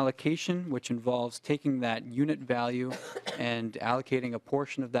 Allocation, which involves taking that unit value and allocating a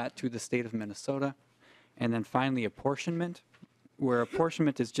portion of that to the state of Minnesota. And then finally, apportionment, where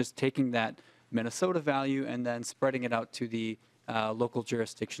apportionment is just taking that Minnesota value and then spreading it out to the local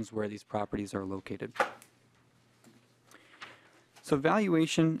jurisdictions where these properties are located. So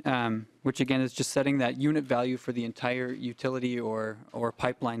valuation, which again is just setting that unit value for the entire utility or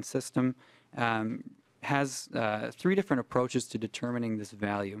pipeline system, has 3 different approaches to determining this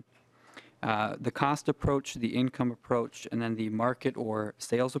value. The cost approach, the income approach, and then the market or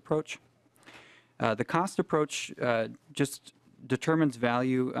sales approach. The cost approach just determines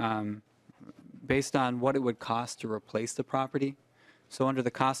value based on what it would cost to replace the property. So under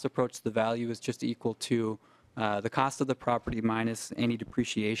the cost approach, the value is just equal to the cost of the property minus any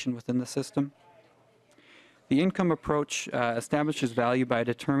depreciation within the system. The income approach establishes value by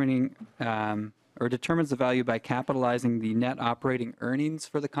determining or determines the value by capitalizing the net operating earnings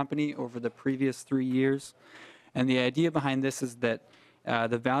for the company over the previous 3 years. And the idea behind this is that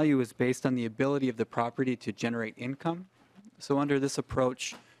the value is based on the ability of the property to generate income. So under this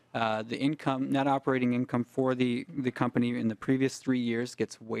approach, the income, net operating income for the company in the previous 3 years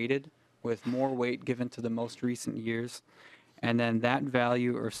gets weighted with more weight given to the most recent years. And then that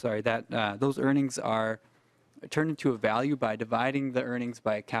value, or sorry, that those earnings are turned into a value by dividing the earnings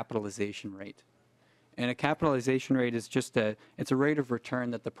by a capitalization rate. And a capitalization rate is just it's a rate of return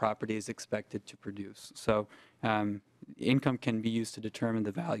that the property is expected to produce. So income can be used to determine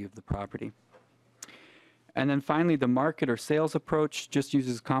the value of the property. And then finally, the market or sales approach just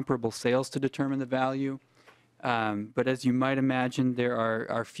uses comparable sales to determine the value. But as you might imagine, there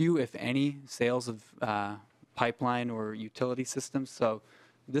are few, if any, sales of pipeline or utility systems. So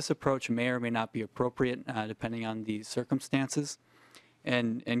this approach may or may not be appropriate depending on the circumstances.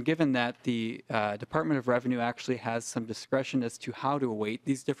 And given that the Department of Revenue actually has some discretion as to how to weight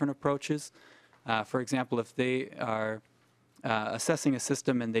these different approaches. For example, if they are assessing a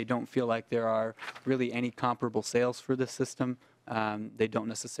system and they don't feel like there are really any comparable sales for the system, they don't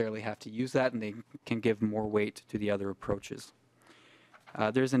necessarily have to use that, and they can give more weight to the other approaches.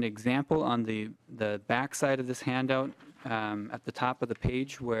 There's an example on the back side of this handout at the top of the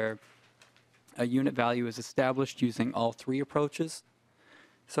page where a unit value is established using all three approaches.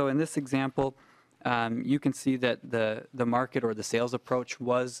 So in this example, you can see that the market or the sales approach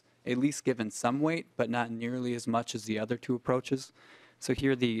was at least given some weight, but not nearly as much as the other two approaches. So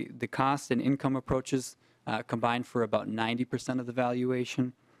here the cost and income approaches combined for about 90% of the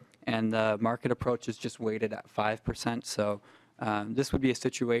valuation, and the market approach is just weighted at 5%. So this would be a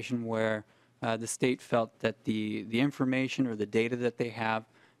situation where the state felt that the information or the data that they have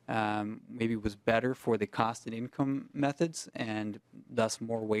maybe was better for the cost and income methods, and thus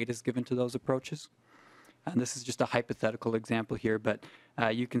more weight is given to those approaches. And this is just a hypothetical example here, but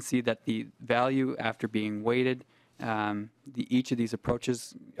you can see that the value after being weighted, each of these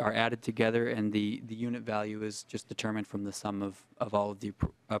approaches are added together, and the unit value is just determined from the sum of all of the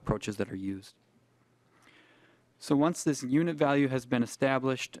approaches that are used. So once this unit value has been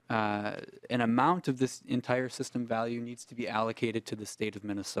established, an amount of this entire system value needs to be allocated to the state of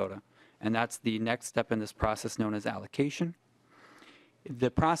Minnesota. And that's the next step in this process known as allocation. The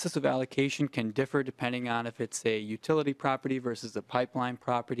process of allocation can differ depending on if it's a utility property versus a pipeline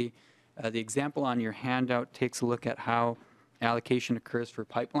property. The example on your handout takes a look at how allocation occurs for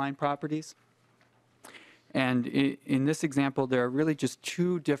pipeline properties. And in this example, there are really just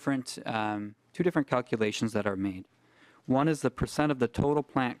two different calculations that are made. One is the percent of the total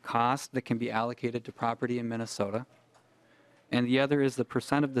plant cost that can be allocated to property in Minnesota, and the other is the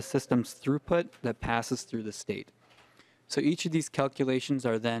percent of the system's throughput that passes through the state. So each of these calculations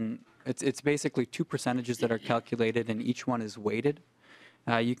are then, it's basically two percentages that are calculated, and each one is weighted.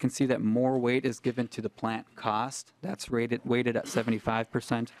 You can see that more weight is given to the plant cost. That's weighted at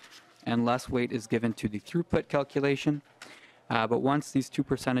 75%, and less weight is given to the throughput calculation. But once these two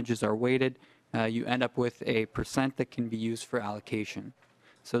percentages are weighted, you end up with a percent that can be used for allocation.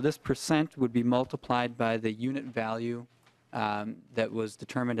 So this percent would be multiplied by the unit value that was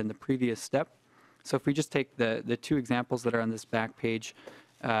determined in the previous step. So if we just take the two examples that are on this back page,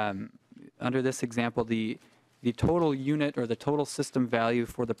 under this example, the total unit or the total system value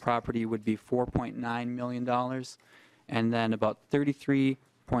for the property would be $4.9 million, and then about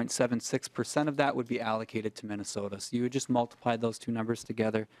 33.76% of that would be allocated to Minnesota. So you would just multiply those two numbers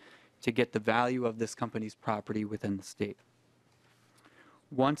together to get the value of this company's property within the state.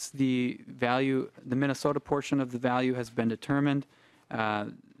 Once the Minnesota portion of the value has been determined,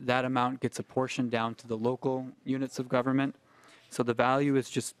 that amount gets apportioned down to the local units of government. So the value is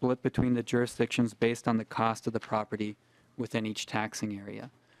just split between the jurisdictions based on the cost of the property within each taxing area.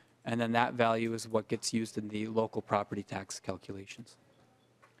 And then that value is what gets used in the local property tax calculations.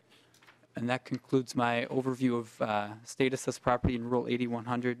 And that concludes my overview of state assessed property in Rural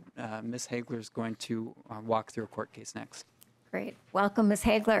 8100. Ms. Hagler is going to walk through a court case next. Great. Welcome, Ms.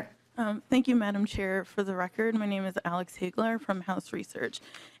 Hagler. Thank you, Madam Chair. For the record, my name is Alex Hagler from House Research.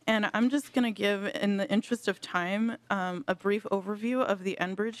 And I'm just going to give, in the interest of time, a brief overview of the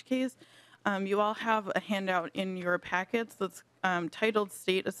Enbridge case. You all have a handout in your packets that's titled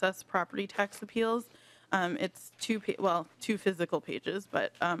State Assessed Property Tax Appeals. It's two physical pages,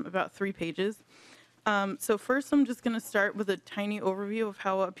 but about 3 pages. So first, I'm just going to start with a tiny overview of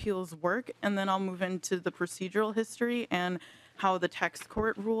how appeals work, and then I'll move into the procedural history and how the tax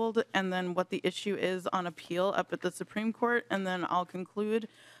court ruled, and then what the issue is on appeal up at the Supreme Court, and then I'll conclude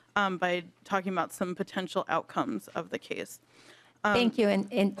by talking about some potential outcomes of the case. Thank you.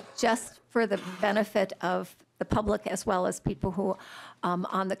 And just for the benefit of the public as well as people who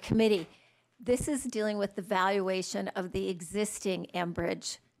on the committee, this is dealing with the valuation of the existing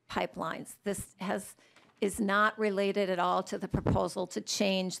Enbridge pipelines. This is not related at all to the proposal to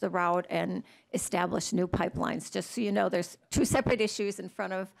change the route and establish new pipelines. Just so you know, there's two separate issues in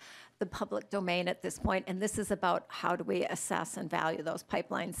front of the public domain at this point, and this is about how do we assess and value those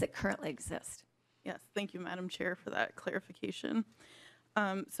pipelines that currently exist. Yes, thank you, Madam Chair, for that clarification.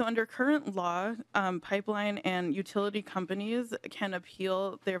 So under current law, pipeline and utility companies can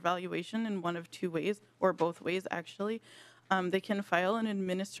appeal their valuation in one of two ways, or both ways, actually. They can file an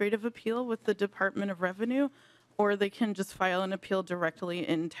administrative appeal with the Department of Revenue, or they can just file an appeal directly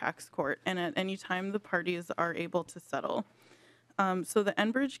in tax court, and at any time the parties are able to settle. So the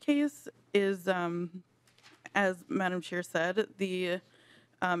Enbridge case is, as Madam Chair said, the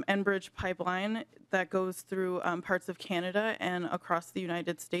Enbridge pipeline that goes through parts of Canada and across the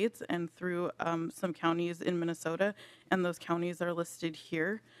United States and through some counties in Minnesota, and those counties are listed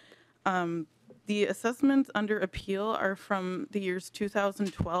here. The assessments under appeal are from the years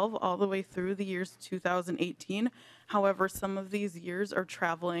 2012 all the way through the years 2018. However, some of these years are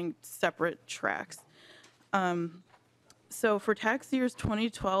traveling separate tracks. So for tax years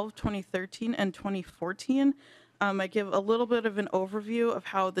 2012, 2013, and 2014, I give a little bit of an overview of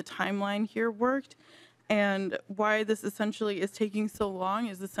how the timeline here worked, and why this essentially is taking so long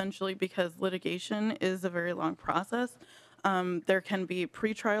is essentially because litigation is a very long process. There can be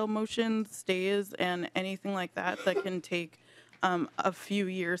pretrial motions, stays, and anything like that that can take a few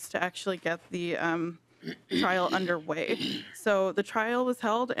years to actually get the trial underway. So the trial was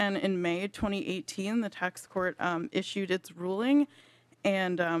held, and in May 2018, the tax court issued its ruling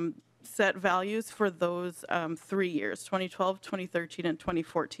and set values for those 3 years, 2012, 2013, and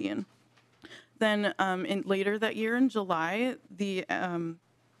 2014. Then later that year in July,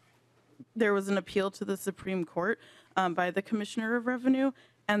 there was an appeal to the Supreme Court by the Commissioner of Revenue,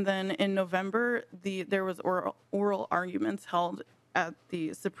 and then in November, there was oral arguments held at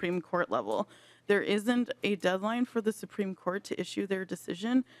the Supreme Court level. There isn't a deadline for the Supreme Court to issue their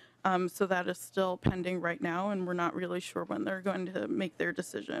decision, so that is still pending right now, and we're not really sure when they're going to make their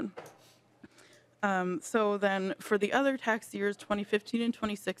decision. So then for the other tax years, 2015 and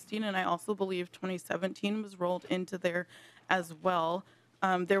 2016, and I also believe 2017 was rolled into there as well,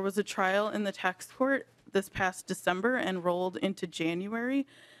 there was a trial in the tax court this past December and rolled into January.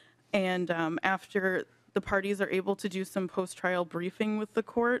 And after the parties are able to do some post-trial briefing with the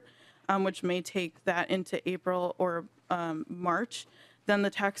court, which may take that into April or March, then the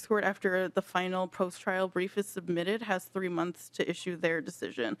tax court, after the final post-trial brief is submitted, has 3 months to issue their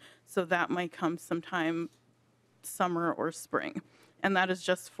decision. So that might come sometime summer or spring. And that is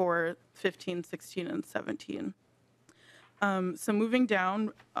just for 15, 16, and 17. So moving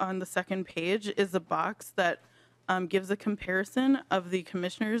down on the second page is a box that gives a comparison of the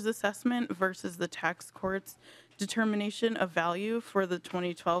commissioner's assessment versus the tax court's determination of value for the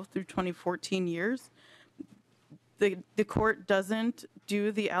 2012 through 2014 years. The court doesn't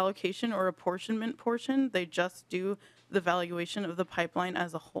do the allocation or apportionment portion. They just do the valuation of the pipeline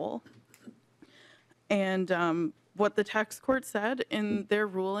as a whole. And what the tax court said in their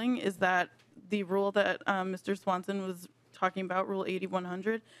ruling is that the rule that Mr. Swanson was talking about, Rule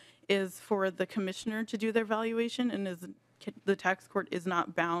 8100, is for the commissioner to do their valuation, and the tax court is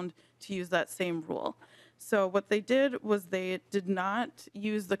not bound to use that same rule. So what they did was they did not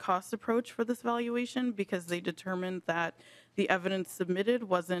use the cost approach for this valuation because they determined that the evidence submitted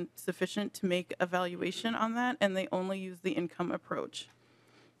wasn't sufficient to make a valuation on that, and they only used the income approach.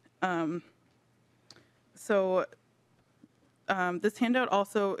 This handout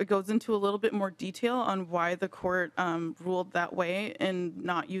also, it goes into a little bit more detail on why the court ruled that way in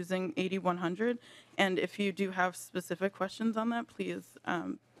not using 8100. And if you do have specific questions on that, please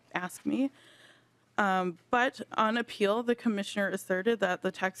ask me. But on appeal, the commissioner asserted that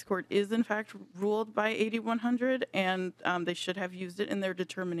the tax court is in fact ruled by 8100, and they should have used it in their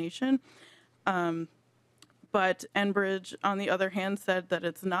determination. But Enbridge, on the other hand, said that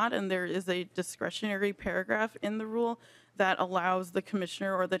it's not, and there is a discretionary paragraph in the rule that allows the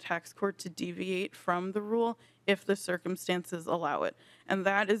commissioner or the tax court to deviate from the rule if the circumstances allow it. And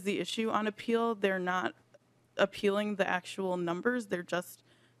that is the issue on appeal. They're not appealing the actual numbers. They're just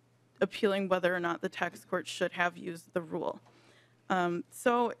appealing whether or not the tax court should have used the rule.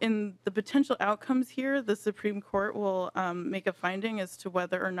 So in the potential outcomes here, the Supreme Court will make a finding as to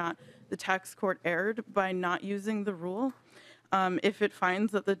whether or not the tax court erred by not using the rule. If it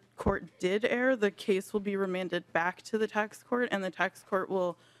finds that the court did err, the case will be remanded back to the tax court, and the tax court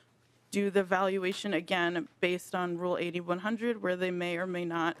will do the valuation again based on Rule 8100, where they may or may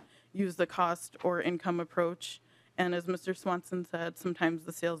not use the cost or income approach. And as Mr. Swanson said, sometimes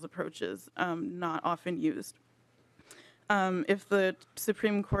the sales approach is not often used. If the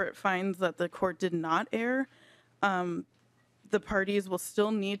Supreme Court finds that the court did not err, the parties will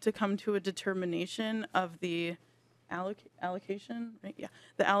still need to come to a determination of the allocation, right? Yeah,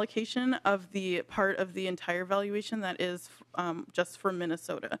 the allocation of the part of the entire valuation that is just for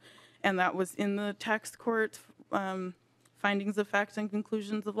Minnesota. And that was in the tax court findings of facts and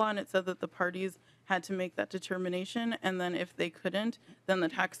conclusions of law, and it said that the parties had to make that determination, and then if they couldn't, then the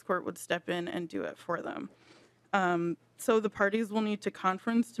tax court would step in and do it for them. So the parties will need to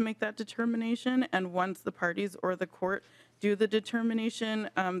conference to make that determination, and once the parties or the court do the determination,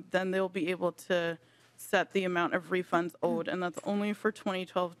 then they'll be able to set the amount of refunds owed, and that's only for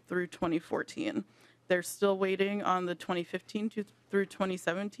 2012 through 2014. They're still waiting on the 2015 through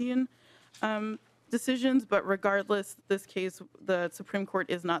 2017 decisions, but regardless, this case, the Supreme Court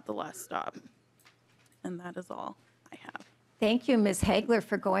is not the last stop. And that is all I have. Thank you, Ms. Hagler,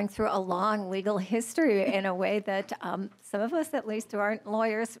 for going through a long legal history in a way that some of us, at least who aren't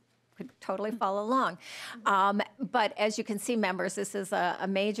lawyers, could totally follow along. But as you can see, members, this is a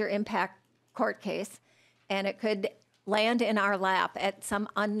major impact court case, and it could land in our lap at some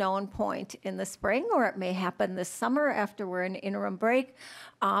unknown point in the spring, or it may happen this summer after we're in interim break.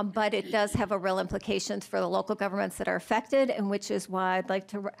 But it does have a real implications for the local governments that are affected, and which is why I'd like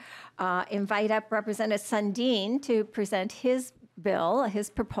to invite up Representative Sundin to present his bill, his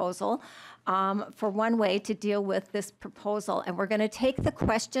proposal, for one way to deal with this proposal. And we're going to take the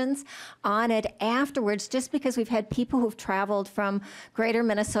questions on it afterwards, just because we've had people who've traveled from greater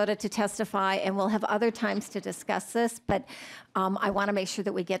Minnesota to testify, and we'll have other times to discuss this, but I want to make sure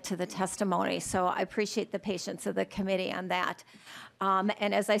that we get to the testimony. So I appreciate the patience of the committee on that.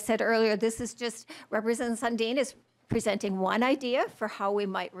 And as I said earlier, this is just, Representative Sundin is presenting one idea for how we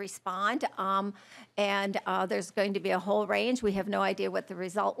might respond, and there's going to be a whole range. We have no idea what the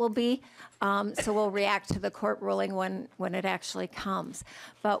result will be, so we'll react to the court ruling when it actually comes.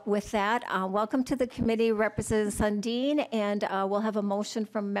 But with that, welcome to the committee, Representative Sundin, and we'll have a motion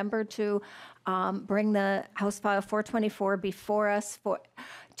from member to bring the House File 424 before us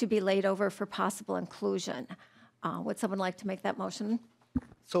to be laid over for possible inclusion. Would someone like to make that motion?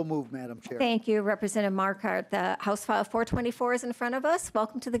 So moved, Madam Chair. Thank you, Representative Markart. The House File 424 is in front of us.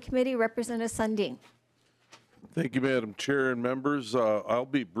 Welcome to the committee, Representative Sundin. Thank you, Madam Chair and members. I'll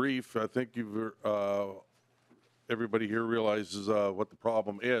be brief. I think everybody here realizes what the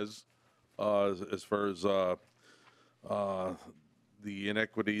problem is as far as the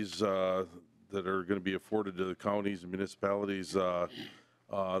inequities that are going to be afforded to the counties and municipalities that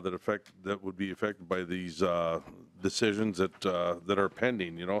would be affected by these decisions that are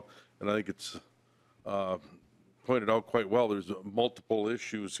pending, you know. And I think it's pointed out quite well. There's multiple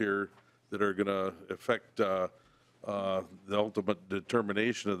issues here that are going to affect the ultimate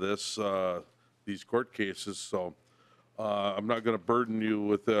determination of these court cases. So I'm not going to burden you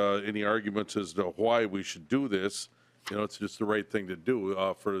with any arguments as to why we should do this. You know, it's just the right thing to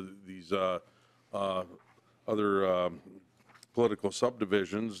do for these other political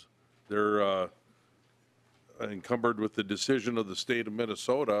subdivisions. They're encumbered with the decision of the state of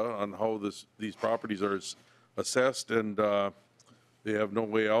Minnesota on how these properties are assessed, and they have no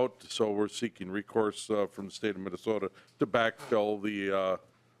way out. So we're seeking recourse from the state of Minnesota to backfill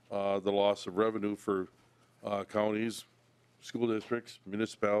the loss of revenue for counties, school districts,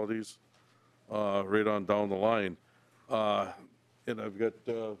 municipalities, right on down the line. And I've got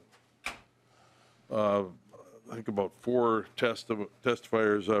I think about 4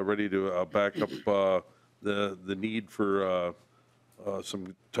 testifiers ready to back up the need for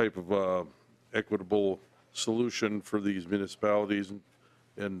some type of equitable solution for these municipalities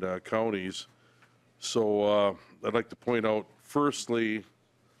and counties. So I'd like to point out, firstly,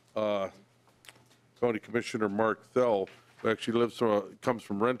 County Commissioner Mark Thel, who actually comes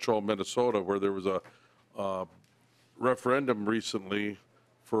from Renshall, Minnesota, where there was a referendum recently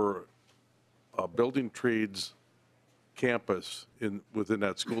for a building trades campus within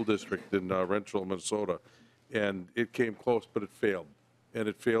that school district in Renshall, Minnesota. And it came close, but it failed. And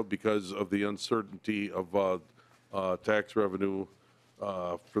it failed because of the uncertainty of tax revenue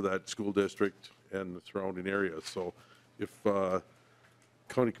for that school district and the surrounding areas. So if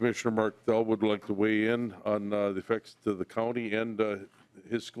County Commissioner Mark Thel would like to weigh in on the effects to the county and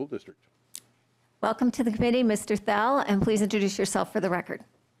his school district. Welcome to the committee, Mr. Thel, and please introduce yourself for the record.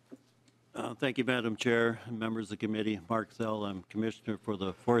 Thank you, Madam Chair and members of the committee. Mark Thel, I'm Commissioner for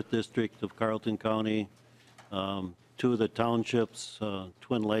the 4th District of Carleton County. Two of the townships,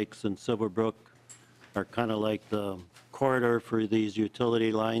 Twin Lakes and Silverbrook, are kind of like the corridor for these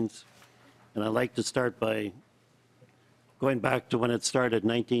utility lines. And I'd like to start by going back to when it started,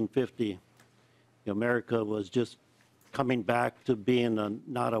 1950. America was just coming back to being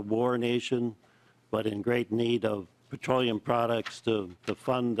not a war nation, but in great need of petroleum products to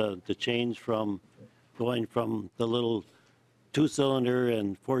fund the change from going from the little 2-cylinder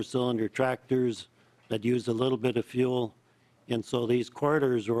and 4-cylinder tractors that used a little bit of fuel. And so these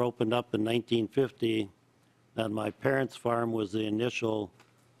corridors were opened up in 1950, and my parents' farm was the initial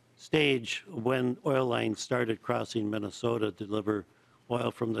stage when oil lines started crossing Minnesota to deliver oil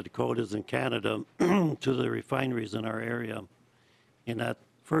from the Dakotas and Canada to the refineries in our area. And that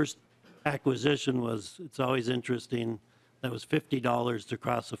first acquisition was, it's always interesting, that was $50 to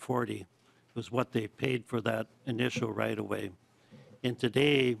cross a 40 was what they paid for that initial right-of-way. And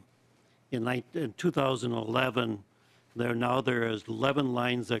today, in 2011, there is 11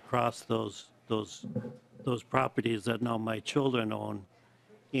 lines that cross those properties that now my children own.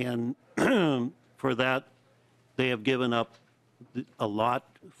 And for that, they have given up a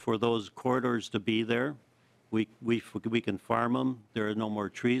lot for those corridors to be there. We can farm them. There are no more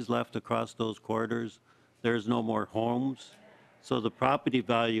trees left across those corridors. There's no more homes. So the property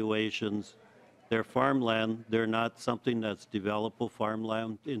valuations, they're farmland. They're not something that's developable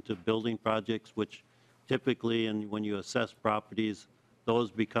farmland into building projects, which typically, and when you assess properties, those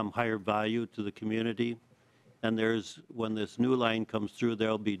become higher value to the community. And when this new line comes through,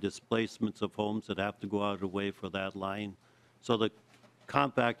 there'll be displacements of homes that have to go out of the way for that line. So the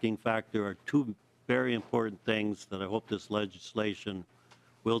compacting factor are two very important things that I hope this legislation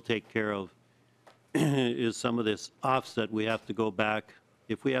will take care of. Is some of this offset we have to go back,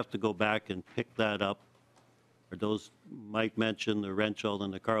 if we have to go back and pick that up, or those, Mike mentioned the Wrenchell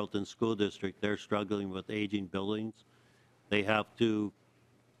and the Carleton School District, they're struggling with aging buildings. They have to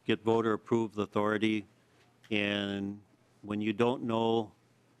get voter approved authority, and when you don't know,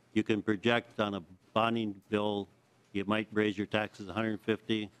 you can project on a bonding bill, you might raise your taxes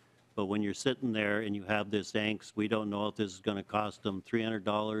 150, but when you're sitting there and you have this angst, we don't know if this is going to cost them $300,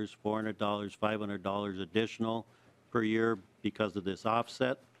 $400, $500 additional per year because of this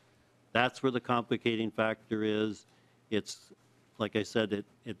offset. That's where the complicating factor is. It's, like I said,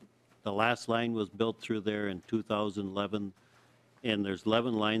 the last line was built through there in 2011, and there's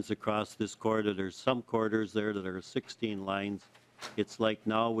 11 lines across this corridor. There's some corridors there that are 16 lines. It's like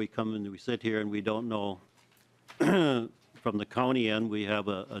now we come and we sit here and we don't know. From the county end, we have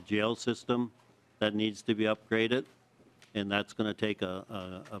a jail system that needs to be upgraded, and that's going to take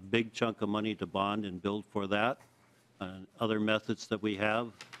a big chunk of money to bond and build for that. Other methods that we have,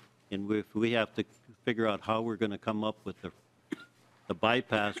 and we have to figure out how we're going to come up with the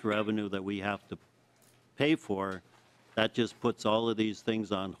bypass revenue that we have to pay for. That just puts all of these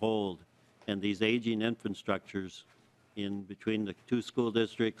things on hold, and these aging infrastructures in between the two school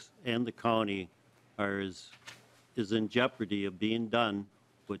districts and the county is in jeopardy of being done,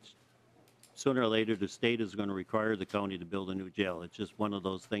 which sooner or later the state is going to require the county to build a new jail. It's just one of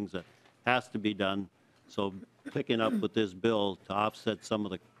those things that has to be done. So picking up with this bill to offset some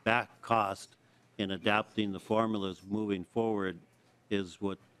of the back cost and adapting the formulas moving forward is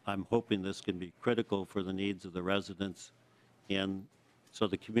what I'm hoping this can be critical for the needs of the residents, and so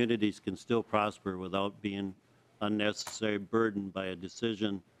the communities can still prosper without being unnecessary burdened by a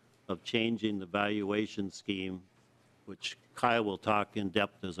decision of changing the valuation scheme, which Kyle will talk in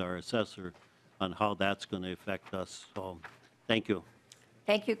depth as our assessor on how that's going to affect us. So thank you.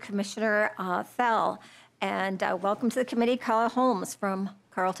 Thank you, Commissioner Thel. And welcome to the committee, Kyle Holmes from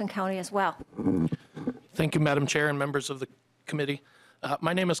Carleton County as well. Thank you, Madam Chair and members of the committee.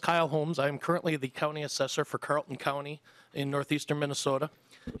 My name is Kyle Holmes. I am currently the county assessor for Carleton County in northeastern Minnesota.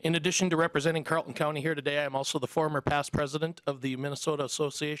 In addition to representing Carleton County here today, I'm also the former past president of the Minnesota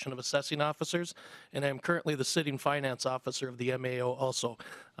Association of Assessing Officers, and I am currently the sitting finance officer of the MAO also.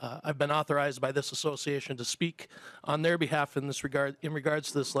 I've been authorized by this association to speak on their behalf in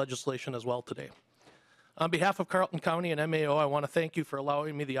regards to this legislation as well today. On behalf of Carleton County and MAO, I want to thank you for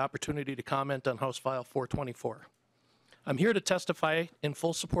allowing me the opportunity to comment on House File 424. I'm here to testify in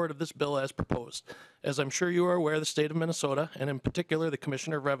full support of this bill as proposed. As I'm sure you are aware, the state of Minnesota, and in particular the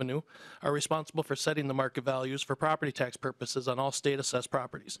Commissioner of Revenue, are responsible for setting the market values for property tax purposes on all state-assessed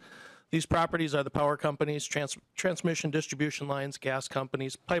properties. These properties are the power companies, transmission distribution lines, gas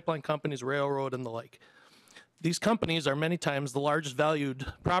companies, pipeline companies, railroad, and the like. These companies are many times the largest valued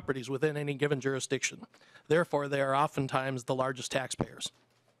properties within any given jurisdiction. Therefore, they are oftentimes the largest taxpayers.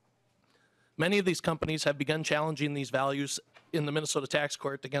 Many of these companies have begun challenging these values in the Minnesota Tax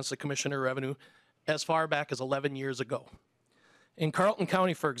Court against the Commissioner of Revenue as far back as 11 years ago. In Carlton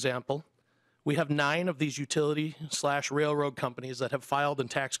County, for example, we have 9 of these utility/railroad companies that have filed in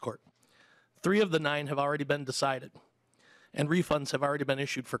tax court. 3 of the 9 have already been decided, and refunds have already been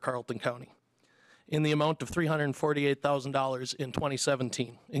issued for Carlton County in the amount of $348,000 in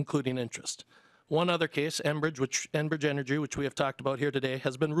 2017, including interest. One other case, Enbridge Energy, which we have talked about here today,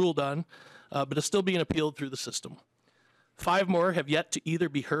 has been ruled on, but is still being appealed through the system. 5 more have yet to either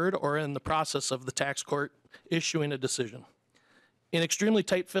be heard or are in the process of the tax court issuing a decision. In extremely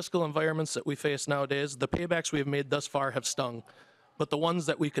tight fiscal environments that we face nowadays, the paybacks we have made thus far have stung, but the ones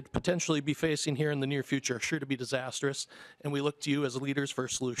that we could potentially be facing here in the near future are sure to be disastrous, and we look to you as leaders for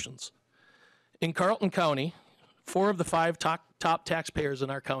solutions. In Carlton County, 4 of the 5 top taxpayers in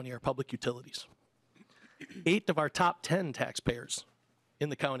our county are public utilities. 8 of our top 10 taxpayers in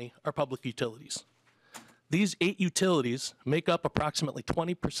the county are public utilities. These 8 utilities make up approximately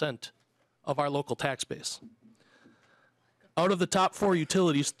 20% of our local tax base. Out of the top 4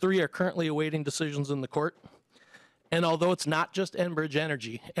 utilities, 3 are currently awaiting decisions in the court. And although it's not just Enbridge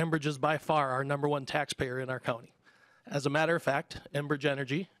Energy, Enbridge is by far our #1 taxpayer in our county. As a matter of fact, Enbridge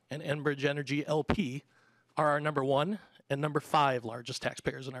Energy and Enbridge Energy LP are our #1 and #5 largest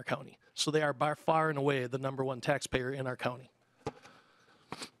taxpayers in our county. So they are by far and away the #1 taxpayer in our county.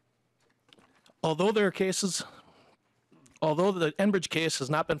 Although the Enbridge case has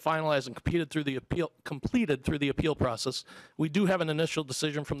not been finalized and completed through the appeal process, we do have an initial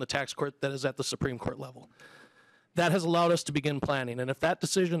decision from the tax court that is at the Supreme Court level. That has allowed us to begin planning, and if that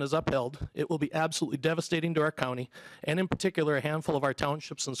decision is upheld, it will be absolutely devastating to our county, and in particular a handful of our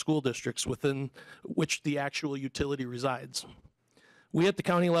townships and school districts within which the actual utility resides. We at the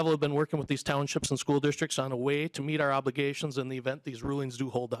county level have been working with these townships and school districts on a way to meet our obligations in the event these rulings do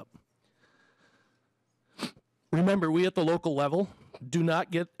hold up. Remember, we at the local level do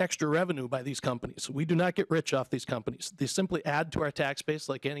not get extra revenue by these companies. We do not get rich off these companies. They simply add to our tax base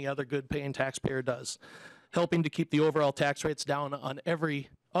like any other good paying taxpayer does, helping to keep the overall tax rates down on every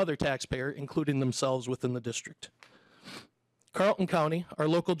other taxpayer, including themselves within the district. Carlton County, our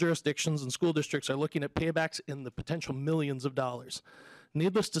local jurisdictions and school districts are looking at paybacks in the potential millions of dollars.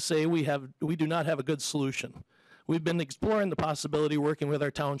 Needless to say, we do not have a good solution. We've been exploring the possibility, working with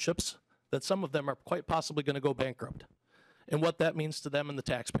our townships, that some of them are quite possibly going to go bankrupt, and what that means to them and the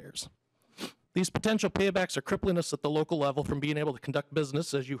taxpayers. These potential paybacks are crippling us at the local level from being able to conduct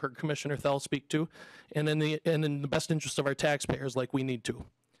business, as you heard Commissioner Thel speak to, and in the best interest of our taxpayers like we need to.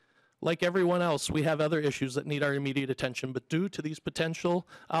 Like everyone else, we have other issues that need our immediate attention, but due to these potential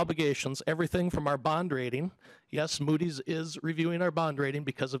obligations, everything from our bond rating, yes, Moody's is reviewing our bond rating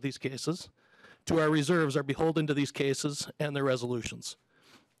because of these cases, to our reserves are beholden to these cases and their resolutions.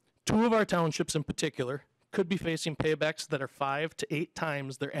 2 of our townships in particular could be facing paybacks that are 5 to 8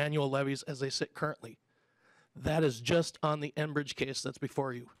 times their annual levies as they sit currently. That is just on the Enbridge case that's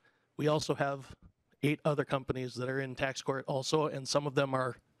before you. We also have 8 other companies that are in tax court also, and some of them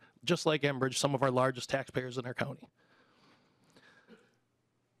are, just like Enbridge, some of our largest taxpayers in our county.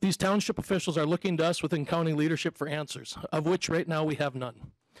 These township officials are looking to us within county leadership for answers, of which right now we have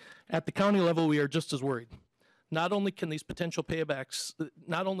none. At the county level, we are just as worried. Not only can these potential paybacks,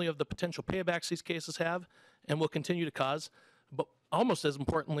 not only of the potential paybacks these cases have and will continue to cause, but almost as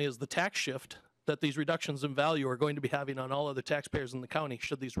importantly is the tax shift that these reductions in value are going to be having on all other taxpayers in the county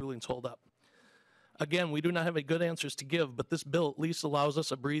should these rulings hold up. Again, we do not have any good answers to give, but this bill at least allows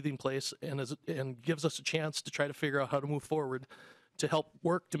us a breathing place and gives us a chance to try to figure out how to move forward to help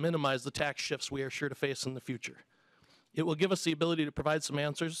work to minimize the tax shifts we are sure to face in the future. It will give us the ability to provide some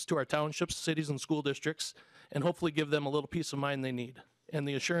answers to our townships, cities, and school districts, and hopefully give them a little peace of mind they need, and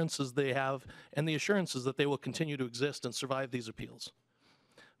the assurances they have, and the assurances that they will continue to exist and survive these appeals.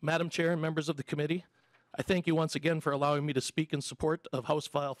 Madam Chair and members of the committee, I thank you once again for allowing me to speak in support of House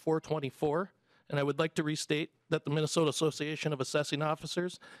File 424, and I would like to restate that the Minnesota Association of Assessing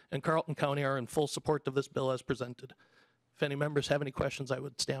Officers and Carlton County are in full support of this bill as presented. If any members have any questions, I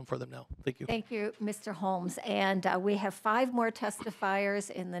would stand for them now. Thank you. Thank you, Mr. Holmes. And we have 5 more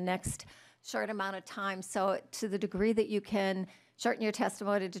testifiers in the next short amount of time. So to the degree that you can shorten your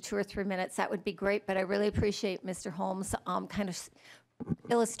testimony to 2 or 3 minutes, that would be great. But I really appreciate Mr. Holmes kind of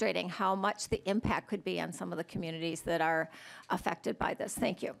illustrating how much the impact could be on some of the communities that are affected by this.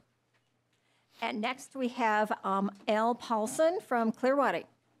 Thank you. And next we have Al Paulson from Clearwater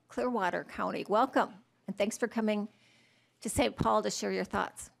County. Welcome, and thanks for coming to St. Paul to share your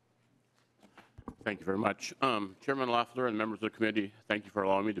thoughts. Thank you very much. Chairman Loeffler and members of the committee, thank you for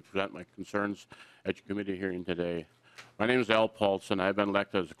allowing me to present my concerns at your committee hearing today. My name is Al Paulson. I've been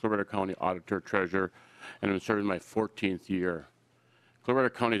elected as the Clearwater County Auditor Treasurer and I'm serving my 14th year. Clearwater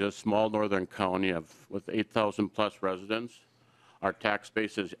County is a small northern county with 8,000 plus residents. Our tax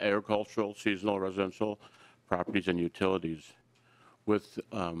base is agricultural, seasonal, residential properties, and utilities. With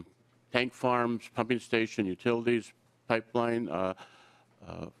tank farms, pumping station, utilities, pipeline,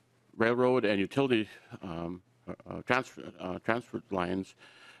 railroad, and utility transfer lines,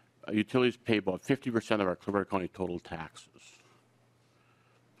 utilities pay about 50% of our Clearwater County total taxes.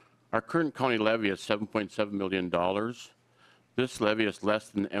 Our current county levy is $7.7 million. This levy is less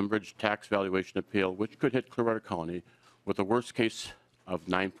than the Enbridge tax valuation appeal, which could hit Clearwater County with a worst case of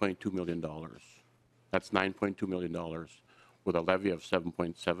 $9.2 million. That's $9.2 million with a levy of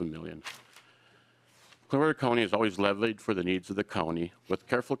 $7.7 million. Clearwater County is always levied for the needs of the county with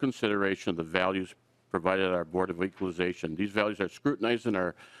careful consideration of the values provided at our Board of Equalization. These values are scrutinized in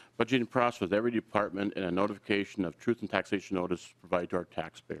our budgeting process with every department and a notification of truth and taxation notice provided to our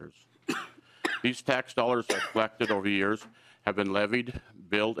taxpayers. These tax dollars are collected over years, have been levied,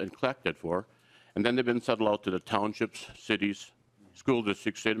 billed, and collected for, and then they've been settled out to the townships, cities, school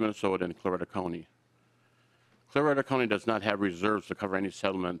districts, state of Minnesota, and Clearwater County. Clearwater County does not have reserves to cover any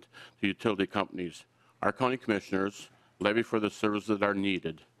settlement to utility companies. Our county commissioners levy for the services that are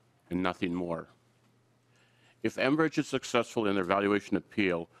needed and nothing more. If Enbridge is successful in their valuation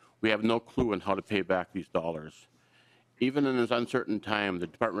appeal, we have no clue on how to pay back these dollars. Even in this uncertain time, the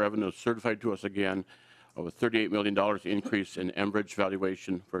Department of Revenue certified to us again of a $38 million increase in Enbridge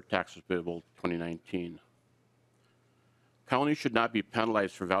valuation for taxes payable 2019. Counties should not be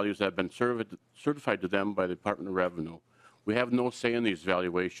penalized for values that have been certified to them by the Department of Revenue. We have no say in these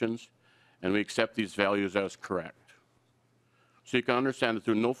valuations, and we accept these values as correct. So you can understand that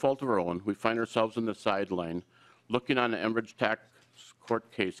through no fault of our own, we find ourselves on the sideline looking on an Enbridge tax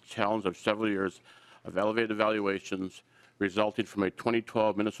court case challenge of several years of elevated valuations resulting from a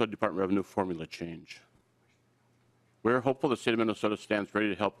 2012 Minnesota Department of Revenue formula change. We're hopeful the state of Minnesota stands ready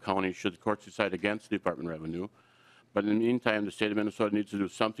to help counties should the courts decide against the Department of Revenue. But in the meantime, the state of Minnesota needs to do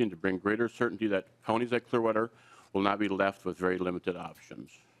something to bring greater certainty that counties like Clearwater will not be left with very limited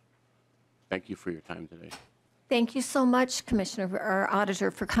options. Thank you for your time today. Thank you so much, Commissioner, or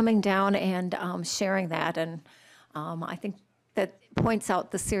Auditor, for coming down and sharing that. And I think that points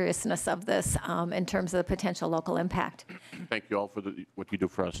out the seriousness of this in terms of the potential local impact. Thank you all for what you do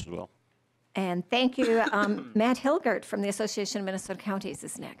for us as well. And thank you. Matt Hilgert from the Association of Minnesota Counties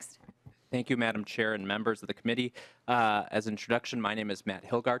is next. Thank you, Madam Chair and members of the committee. As an introduction, my name is Matt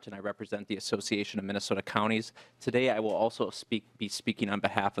Hilgart, and I represent the Association of Minnesota Counties. Today, I will also be speaking on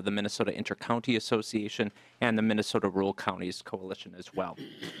behalf of the Minnesota Intercounty Association and the Minnesota Rural Counties Coalition as well.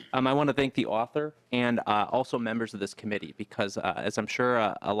 I want to thank the author and also members of this committee because, as I'm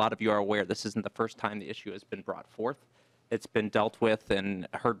sure a lot of you are aware, this isn't the first time the issue has been brought forth. It's been dealt with and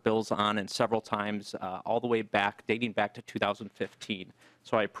heard bills on and several times all the way back, dating back to 2015.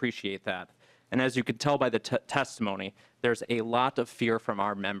 So I appreciate that. And as you can tell by the testimony, there's a lot of fear from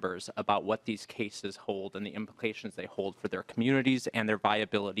our members about what these cases hold and the implications they hold for their communities and their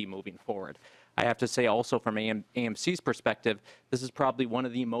viability moving forward. I have to say also from AMC's perspective, this is probably one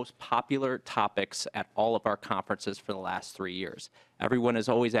of the most popular topics at all of our conferences for the last 3 years. Everyone is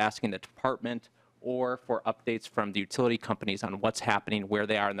always asking the department or for updates from the utility companies on what's happening, where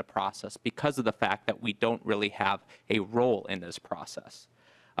they are in the process, because of the fact that we don't really have a role in this process.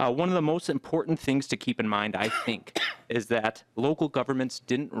 One of the most important things to keep in mind, I think, is that local governments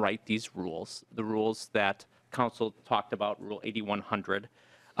didn't write these rules, the rules that Council talked about, Rule 8100.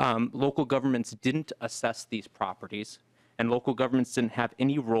 Local governments didn't assess these properties, and local governments didn't have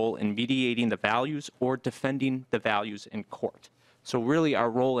any role in mediating the values or defending the values in court. So really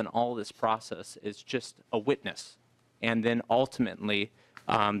our role in all this process is just a witness and then ultimately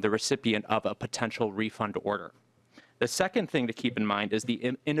the recipient of a potential refund order. The second thing to keep in mind is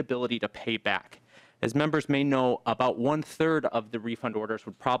the inability to pay back. As members may know, about 1/3 of the refund orders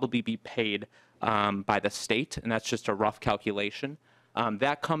would probably be paid by the state, and that's just a rough calculation.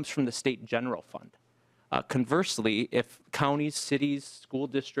 That comes from the state general fund. Conversely, if counties, cities, school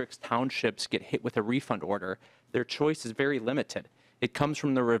districts, townships get hit with a refund order, their choice is very limited. It comes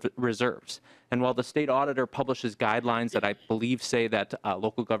from the reserves. And while the state auditor publishes guidelines that I believe say that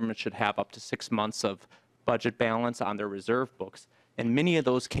local governments should have up to 6 months of budget balance on their reserve books, in many of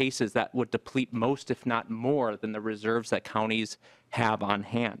those cases that would deplete most, if not more, than the reserves that counties have on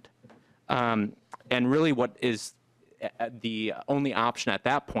hand. And really what is the only option at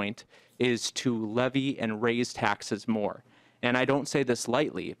that point is to levy and raise taxes more. And I don't say this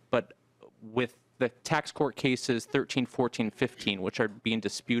lightly, but with the tax court cases 13, 14, 15, which are being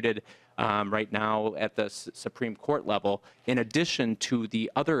disputed right now at the Supreme Court level, in addition to the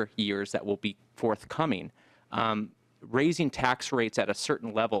other years that will be forthcoming, raising tax rates at a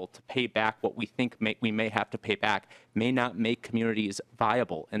certain level to pay back what we think we may have to pay back may not make communities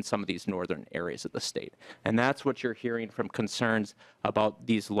viable in some of these northern areas of the state. And that's what you're hearing from concerns about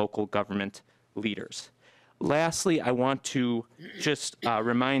these local government leaders. Lastly, I want to just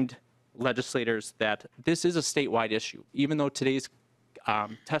remind legislators that this is a statewide issue. Even though today's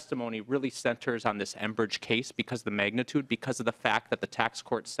testimony really centers on this Enbridge case because of the magnitude, because of the fact that the tax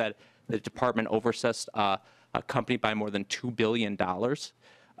court said the department overassessed a company by more than $2 billion.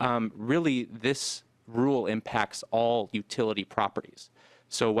 Really, this rule impacts all utility properties.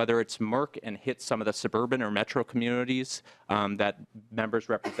 So whether it's Merck and hits some of the suburban or metro communities that members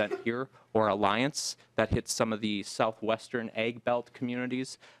represent here, or Alliance that hits some of the southwestern ag belt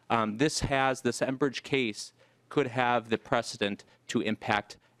communities, this Enbridge case could have the precedent to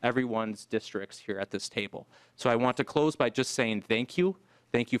impact everyone's districts here at this table. So I want to close by just saying thank you.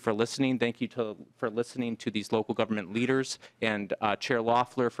 Thank you for listening. Thank you for listening to these local government leaders, and Chair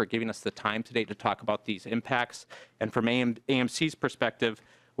Loeffler for giving us the time today to talk about these impacts. And from AMC's perspective,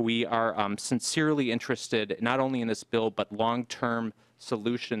 we are sincerely interested not only in this bill, but long-term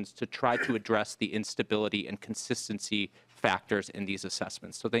solutions to try to address the instability and consistency factors in these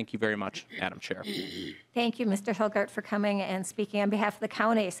assessments. So thank you very much, Madam Chair. Thank you, Mr. Hilgart, for coming and speaking on behalf of the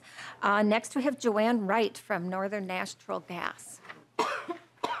counties. Next, we have Joanne Wright from Northern Natural Gas.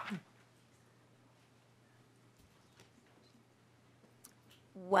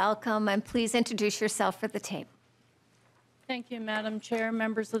 Welcome, and please introduce yourself for the tape. Thank you, Madam Chair,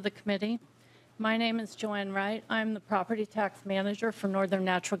 members of the committee. My name is Joanne Wright. I'm the property tax manager for Northern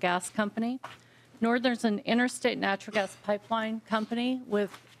Natural Gas Company. Northern's an interstate natural gas pipeline company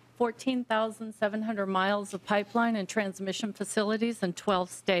with 14,700 miles of pipeline and transmission facilities in 12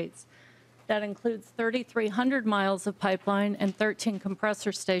 states. That includes 3,300 miles of pipeline and 13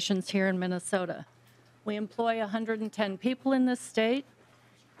 compressor stations here in Minnesota. We employ 110 people in this state.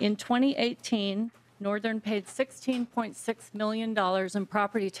 In 2018, Northern paid $16.6 million in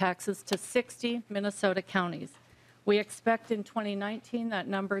property taxes to 60 Minnesota counties. We expect in 2019 that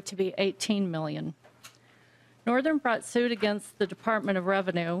number to be $18 million. Northern brought suit against the Department of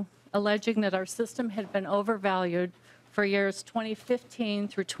Revenue, alleging that our system had been overvalued for years 2015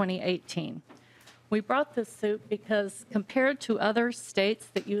 through 2018. We brought this suit because compared to other states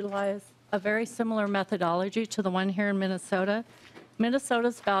that utilize a very similar methodology to the one here in Minnesota,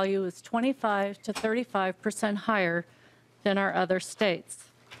 Minnesota's value is 25 to 35% higher than our other states.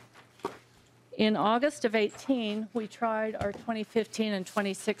 In August of 18, we tried our 2015 and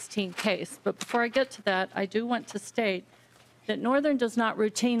 2016 case. But before I get to that, I do want to state that Northern does not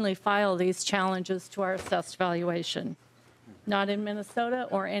routinely file these challenges to our assessed valuation, not in Minnesota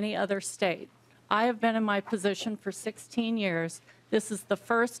or any other state. I have been in my position for 16 years. This is the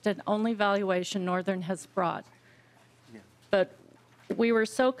first and only valuation Northern has brought. But we were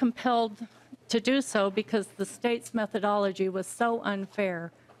so compelled to do so because the state's methodology was so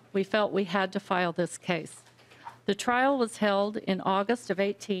unfair, we felt we had to file this case. The trial was held in August of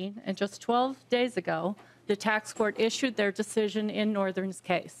 18, and just 12 days ago, the tax court issued their decision in Northern's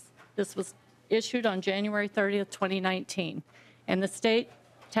case. This was issued on January 30th, 2019, and the state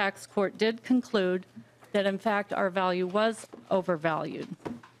tax court did conclude that, in fact, our value was overvalued.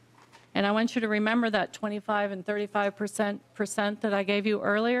 And I want you to remember that 25 and 35% that I gave you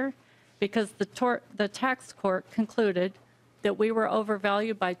earlier, because the tax court concluded that we were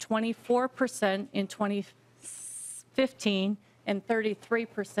overvalued by 24% in 2015 and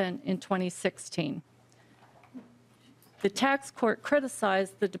 33% in 2016. The tax court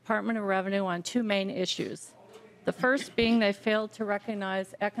criticized the Department of Revenue on two main issues. The first being they failed to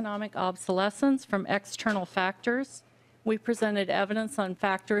recognize economic obsolescence from external factors. We presented evidence on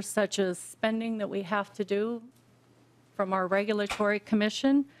factors such as spending that we have to do from our regulatory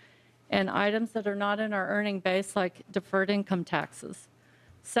commission and items that are not in our earning base, like deferred income taxes.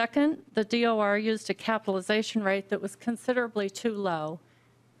 Second, the DOR used a capitalization rate that was considerably too low.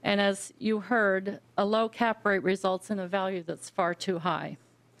 And as you heard, a low cap rate results in a value that's far too high.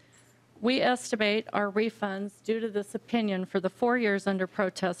 We estimate our refunds due to this opinion for the 4 years under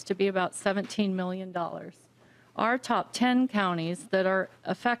protest to be about $17 million. Our top 10 counties that are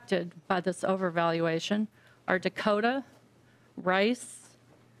affected by this overvaluation are Dakota, Rice,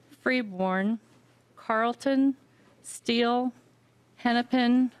 Freeborn, Carlton, Steele,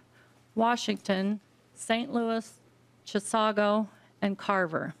 Hennepin, Washington, St. Louis, Chisago, and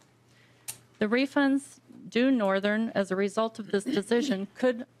Carver. The refunds due Northern as a result of this decision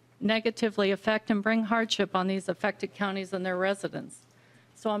could negatively affect and bring hardship on these affected counties and their residents.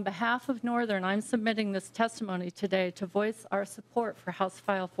 So on behalf of Northern, I'm submitting this testimony today to voice our support for House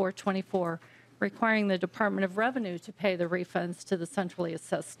File 424, requiring the Department of Revenue to pay the refunds to the centrally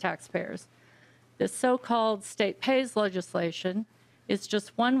assessed taxpayers. This so-called state pays legislation is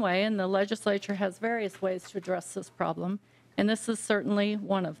just one way, and the legislature has various ways to address this problem, and this is certainly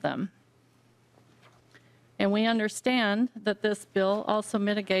one of them. And we understand that this bill also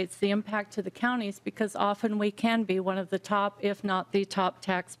mitigates the impact to the counties because often we can be one of the top, if not the top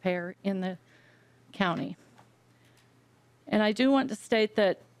taxpayer in the county. And I do want to state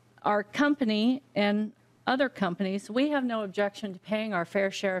that our company and other companies, we have no objection to paying our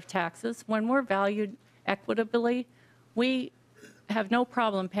fair share of taxes. When we're valued equitably, we have no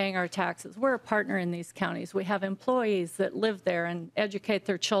problem paying our taxes. We're a partner in these counties. We have employees that live there and educate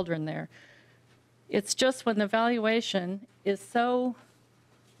their children there. It's just when the valuation is so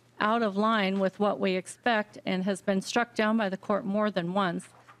out of line with what we expect and has been struck down by the court more than once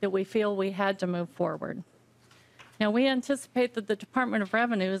that we feel we had to move forward. Now, we anticipate that the Department of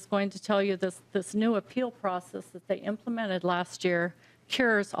Revenue is going to tell you this new appeal process that they implemented last year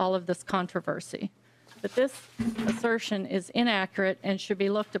cures all of this controversy. But this assertion is inaccurate and should be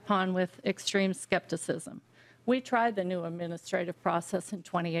looked upon with extreme skepticism. We tried the new administrative process in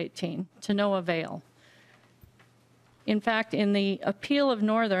 2018 to no avail. In fact, in the appeal of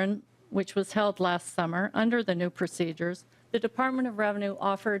Northern, which was held last summer under the new procedures, the Department of Revenue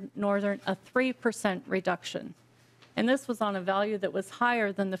offered Northern a 3% reduction. And this was on a value that was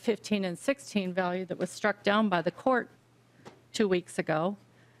higher than the 15 and 16 value that was struck down by the court 2 weeks ago.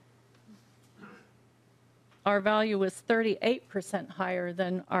 Our value was 38% higher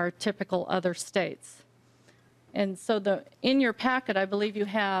than our typical other states. And so in your packet, I believe you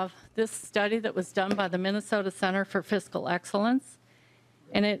have this study that was done by the Minnesota Center for Fiscal Excellence,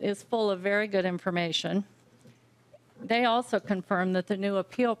 and it is full of very good information. They also confirm that the new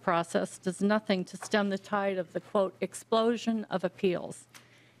appeal process does nothing to stem the tide of the, quote, explosion of appeals.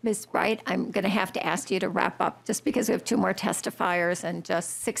 Ms. Wright, I'm going to have to ask you to wrap up just because we have 2 more testifiers and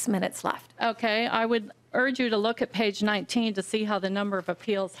just 6 minutes left. Okay, I would urge you to look at page 19 to see how the number of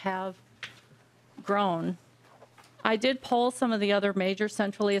appeals have grown. I did poll some of the other major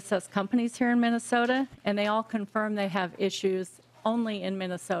centrally assessed companies here in Minnesota, and they all confirm they have issues only in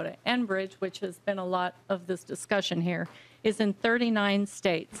Minnesota. Enbridge, which has been a lot of this discussion here, is in 39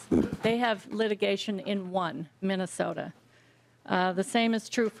 states. They have litigation in 1, Minnesota. The same is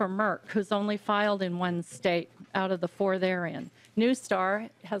true for Merck, who's only filed in 1 state out of the 4 they're in.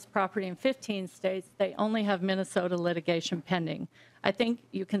 Newstar has property in 15 states. They only have Minnesota litigation pending. I think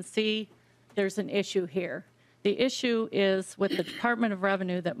you can see there's an issue here. The issue is with the Department of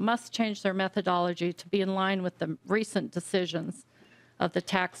Revenue that must change their methodology to be in line with the recent decisions of the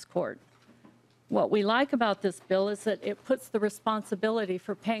tax court. What we like about this bill is that it puts the responsibility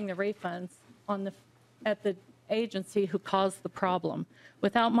for paying the refunds at the agency who caused the problem.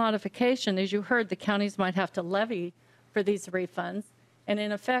 Without modification, as you heard, the counties might have to levy for these refunds, and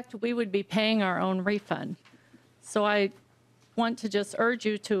in effect, we would be paying our own refund. So I want to just urge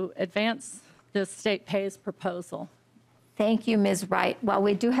you to advance this state pays proposal. Thank you, Ms. Wright. While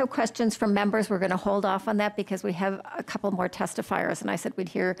we do have questions from members, we're going to hold off on that because we have a couple more testifiers, and I said we'd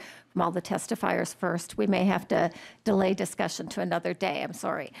hear from all the testifiers first. We may have to delay discussion to another day. I'm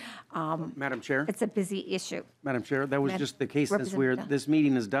sorry. Madam Chair? It's a busy issue. Madam Chair, that was just the case since this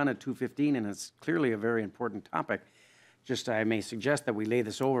meeting is done at 2:15, and it's clearly a very important topic. Just I may suggest that we lay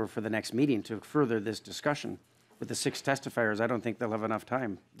this over for the next meeting to further this discussion. With the 6 testifiers, I don't think they'll have enough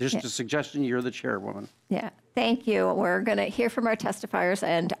time. Just a suggestion, you're the chairwoman. Yeah, thank you. We're going to hear from our testifiers,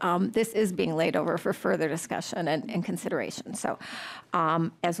 and this is being laid over for further discussion and consideration. So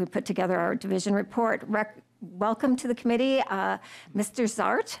as we put together our division report, welcome to the committee, Mr.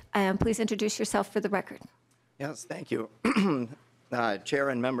 Zart, and please introduce yourself for the record. Yes, thank you. Chair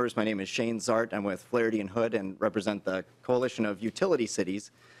and members, my name is Shane Zart. I'm with Flaherty and Hood and represent the Coalition of Utility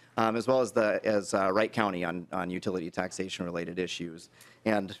Cities, as well as Wright County on utility taxation related issues.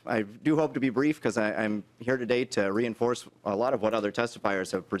 And I do hope to be brief because I'm here today to reinforce a lot of what other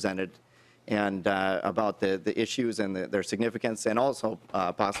testifiers have presented and about the issues and their significance, and also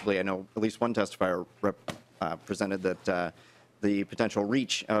possibly, I know at least one testifier presented that the potential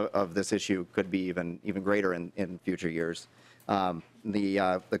reach of this issue could be even greater in future years.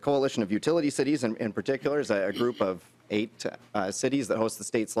 The Coalition of Utility Cities in particular is a group of 8 cities that host the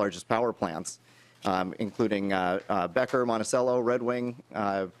state's largest power plants, including Becker, Monticello, Red Wing,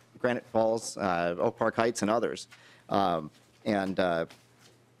 Granite Falls, Oak Park Heights, and others.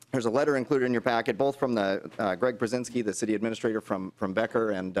 There's a letter included in your packet, both from the Greg Brzezinski, the city administrator from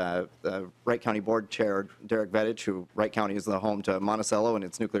Becker, and Wright County Board Chair Derek Vedich, who Wright County is the home to Monticello and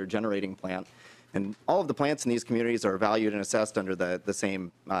its nuclear generating plant. And all of the plants in these communities are valued and assessed under the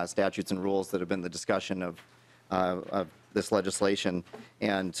same statutes and rules that have been the discussion of this legislation.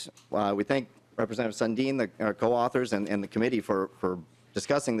 And we thank Representative Sundin, the co-authors, and the committee for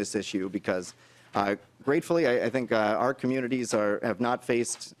discussing this issue, because gratefully, I think our communities have not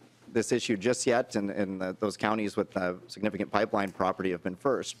faced this issue just yet, and those counties with significant pipeline property have been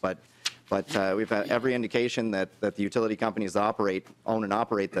first. But we've had every indication that the utility companies that own and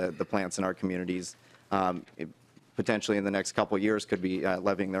operate the plants in our communities, potentially in the next couple of years, could be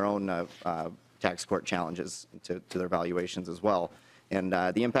levying their own tax court challenges to their valuations as well. And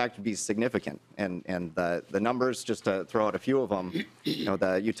the impact would be significant. And the numbers, just to throw out a few of them,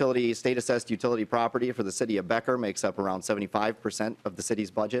 the state-assessed utility property for the city of Becker makes up around 75% of the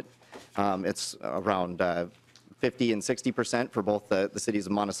city's budget. It's around 50 and 60% for both the cities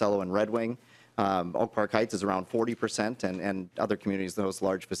of Monticello and Red Wing. Oak Park Heights is around 40%, and other communities, those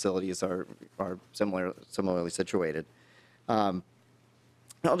large facilities are similarly situated.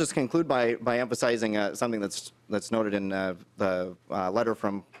 I'll just conclude by emphasizing something that's noted in the letter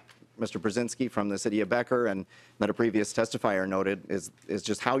from Mr. Brzezinski from the city of Becker, and that a previous testifier noted, is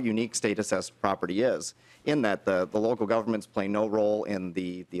just how unique state-assessed property is, in that the local governments play no role in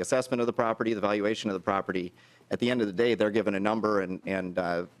the assessment of the property, the valuation of the property. At the end of the day, they're given a number, and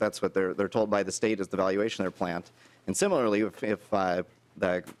that's what they're told by the state is the valuation of their plant. And similarly, if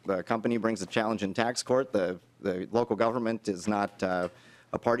the company brings a challenge in tax court, the local government is not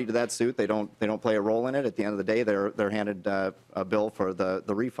a party to that suit. They don't play a role in it. At the end of the day, they're handed a bill for the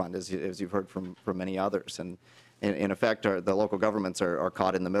refund, as you've heard from many others. And in effect, the local governments are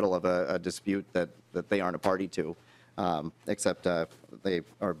caught in the middle of a dispute that they aren't a party to, except they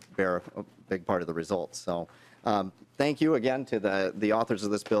bear a big part of the results. So thank you again to the authors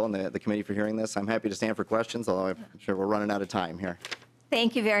of this bill and the committee for hearing this. I'm happy to stand for questions, although I'm sure we're running out of time here.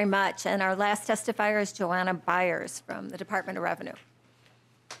 Thank you very much. And our last testifier is Joanna Byers from the Department of Revenue.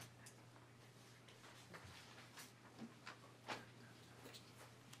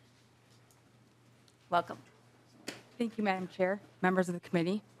 Welcome. Thank you, Madam Chair, members of the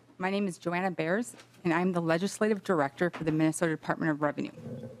committee. My name is Joanna Byers, and I'm the Legislative Director for the Minnesota Department of Revenue.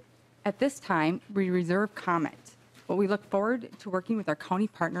 At this time, we reserve comment, but we look forward to working with our county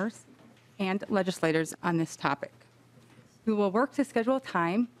partners and legislators on this topic. We will work to schedule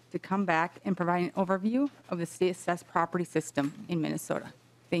time to come back and provide an overview of the state-assessed property system in Minnesota.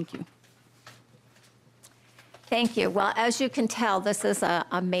 Thank you. Thank you. Well, as you can tell, this is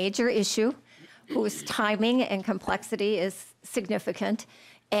a major issue whose timing and complexity is significant.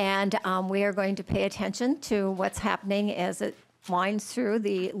 And we are going to pay attention to what's happening as it winds through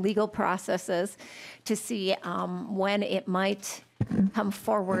the legal processes to see when it might come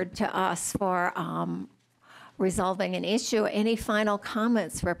forward to us for resolving an issue. Any final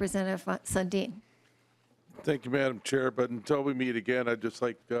comments, Representative Sundin? Thank you, Madam Chair. But until we meet again, I'd just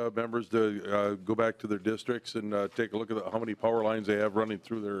like members to go back to their districts and take a look at how many power lines they have running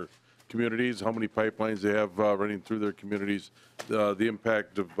through their communities, how many pipelines they have running through their communities. The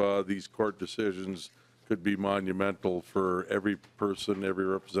impact of these court decisions could be monumental for every person, every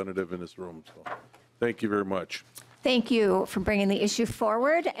representative in this room. So thank you very much. Thank you for bringing the issue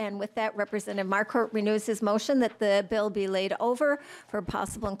forward. And with that, Representative Marquardt renews his motion that the bill be laid over for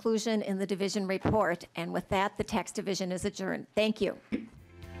possible inclusion in the division report. And with that, the tax division is adjourned. Thank you.